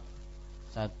kurma,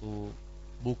 satu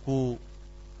buku,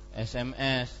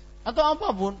 SMS atau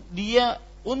apapun, dia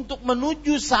untuk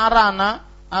menuju sarana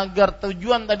agar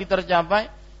tujuan tadi tercapai,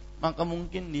 maka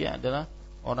mungkin dia adalah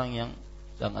orang yang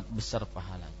sangat besar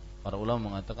pahalanya. Para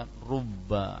ulama mengatakan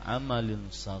rubba amalin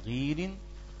saghirin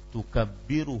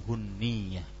tukabbiruhun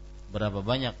niyyah. Berapa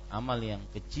banyak amal yang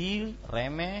kecil,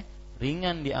 remeh,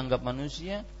 ringan dianggap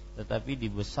manusia, tetapi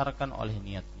dibesarkan oleh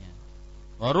niatnya.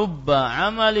 Wa rubba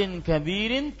amalin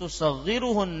kabirin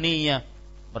tusaghiruhun niyyah.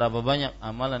 Berapa banyak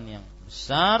amalan yang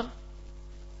besar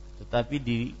tetapi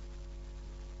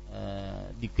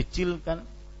dikecilkan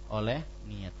oleh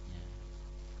niatnya.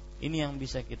 Ini yang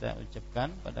bisa kita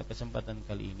ucapkan pada kesempatan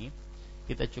kali ini.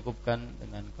 Kita cukupkan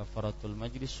dengan kafaratul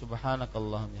majlis.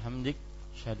 Subhanakallahumma bihamdik,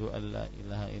 asyhadu an la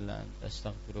ilaha illa anta,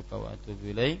 astaghfiruka wa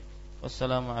atubu ilaik.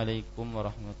 Wassalamualaikum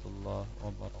warahmatullahi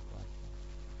wabarakatuh.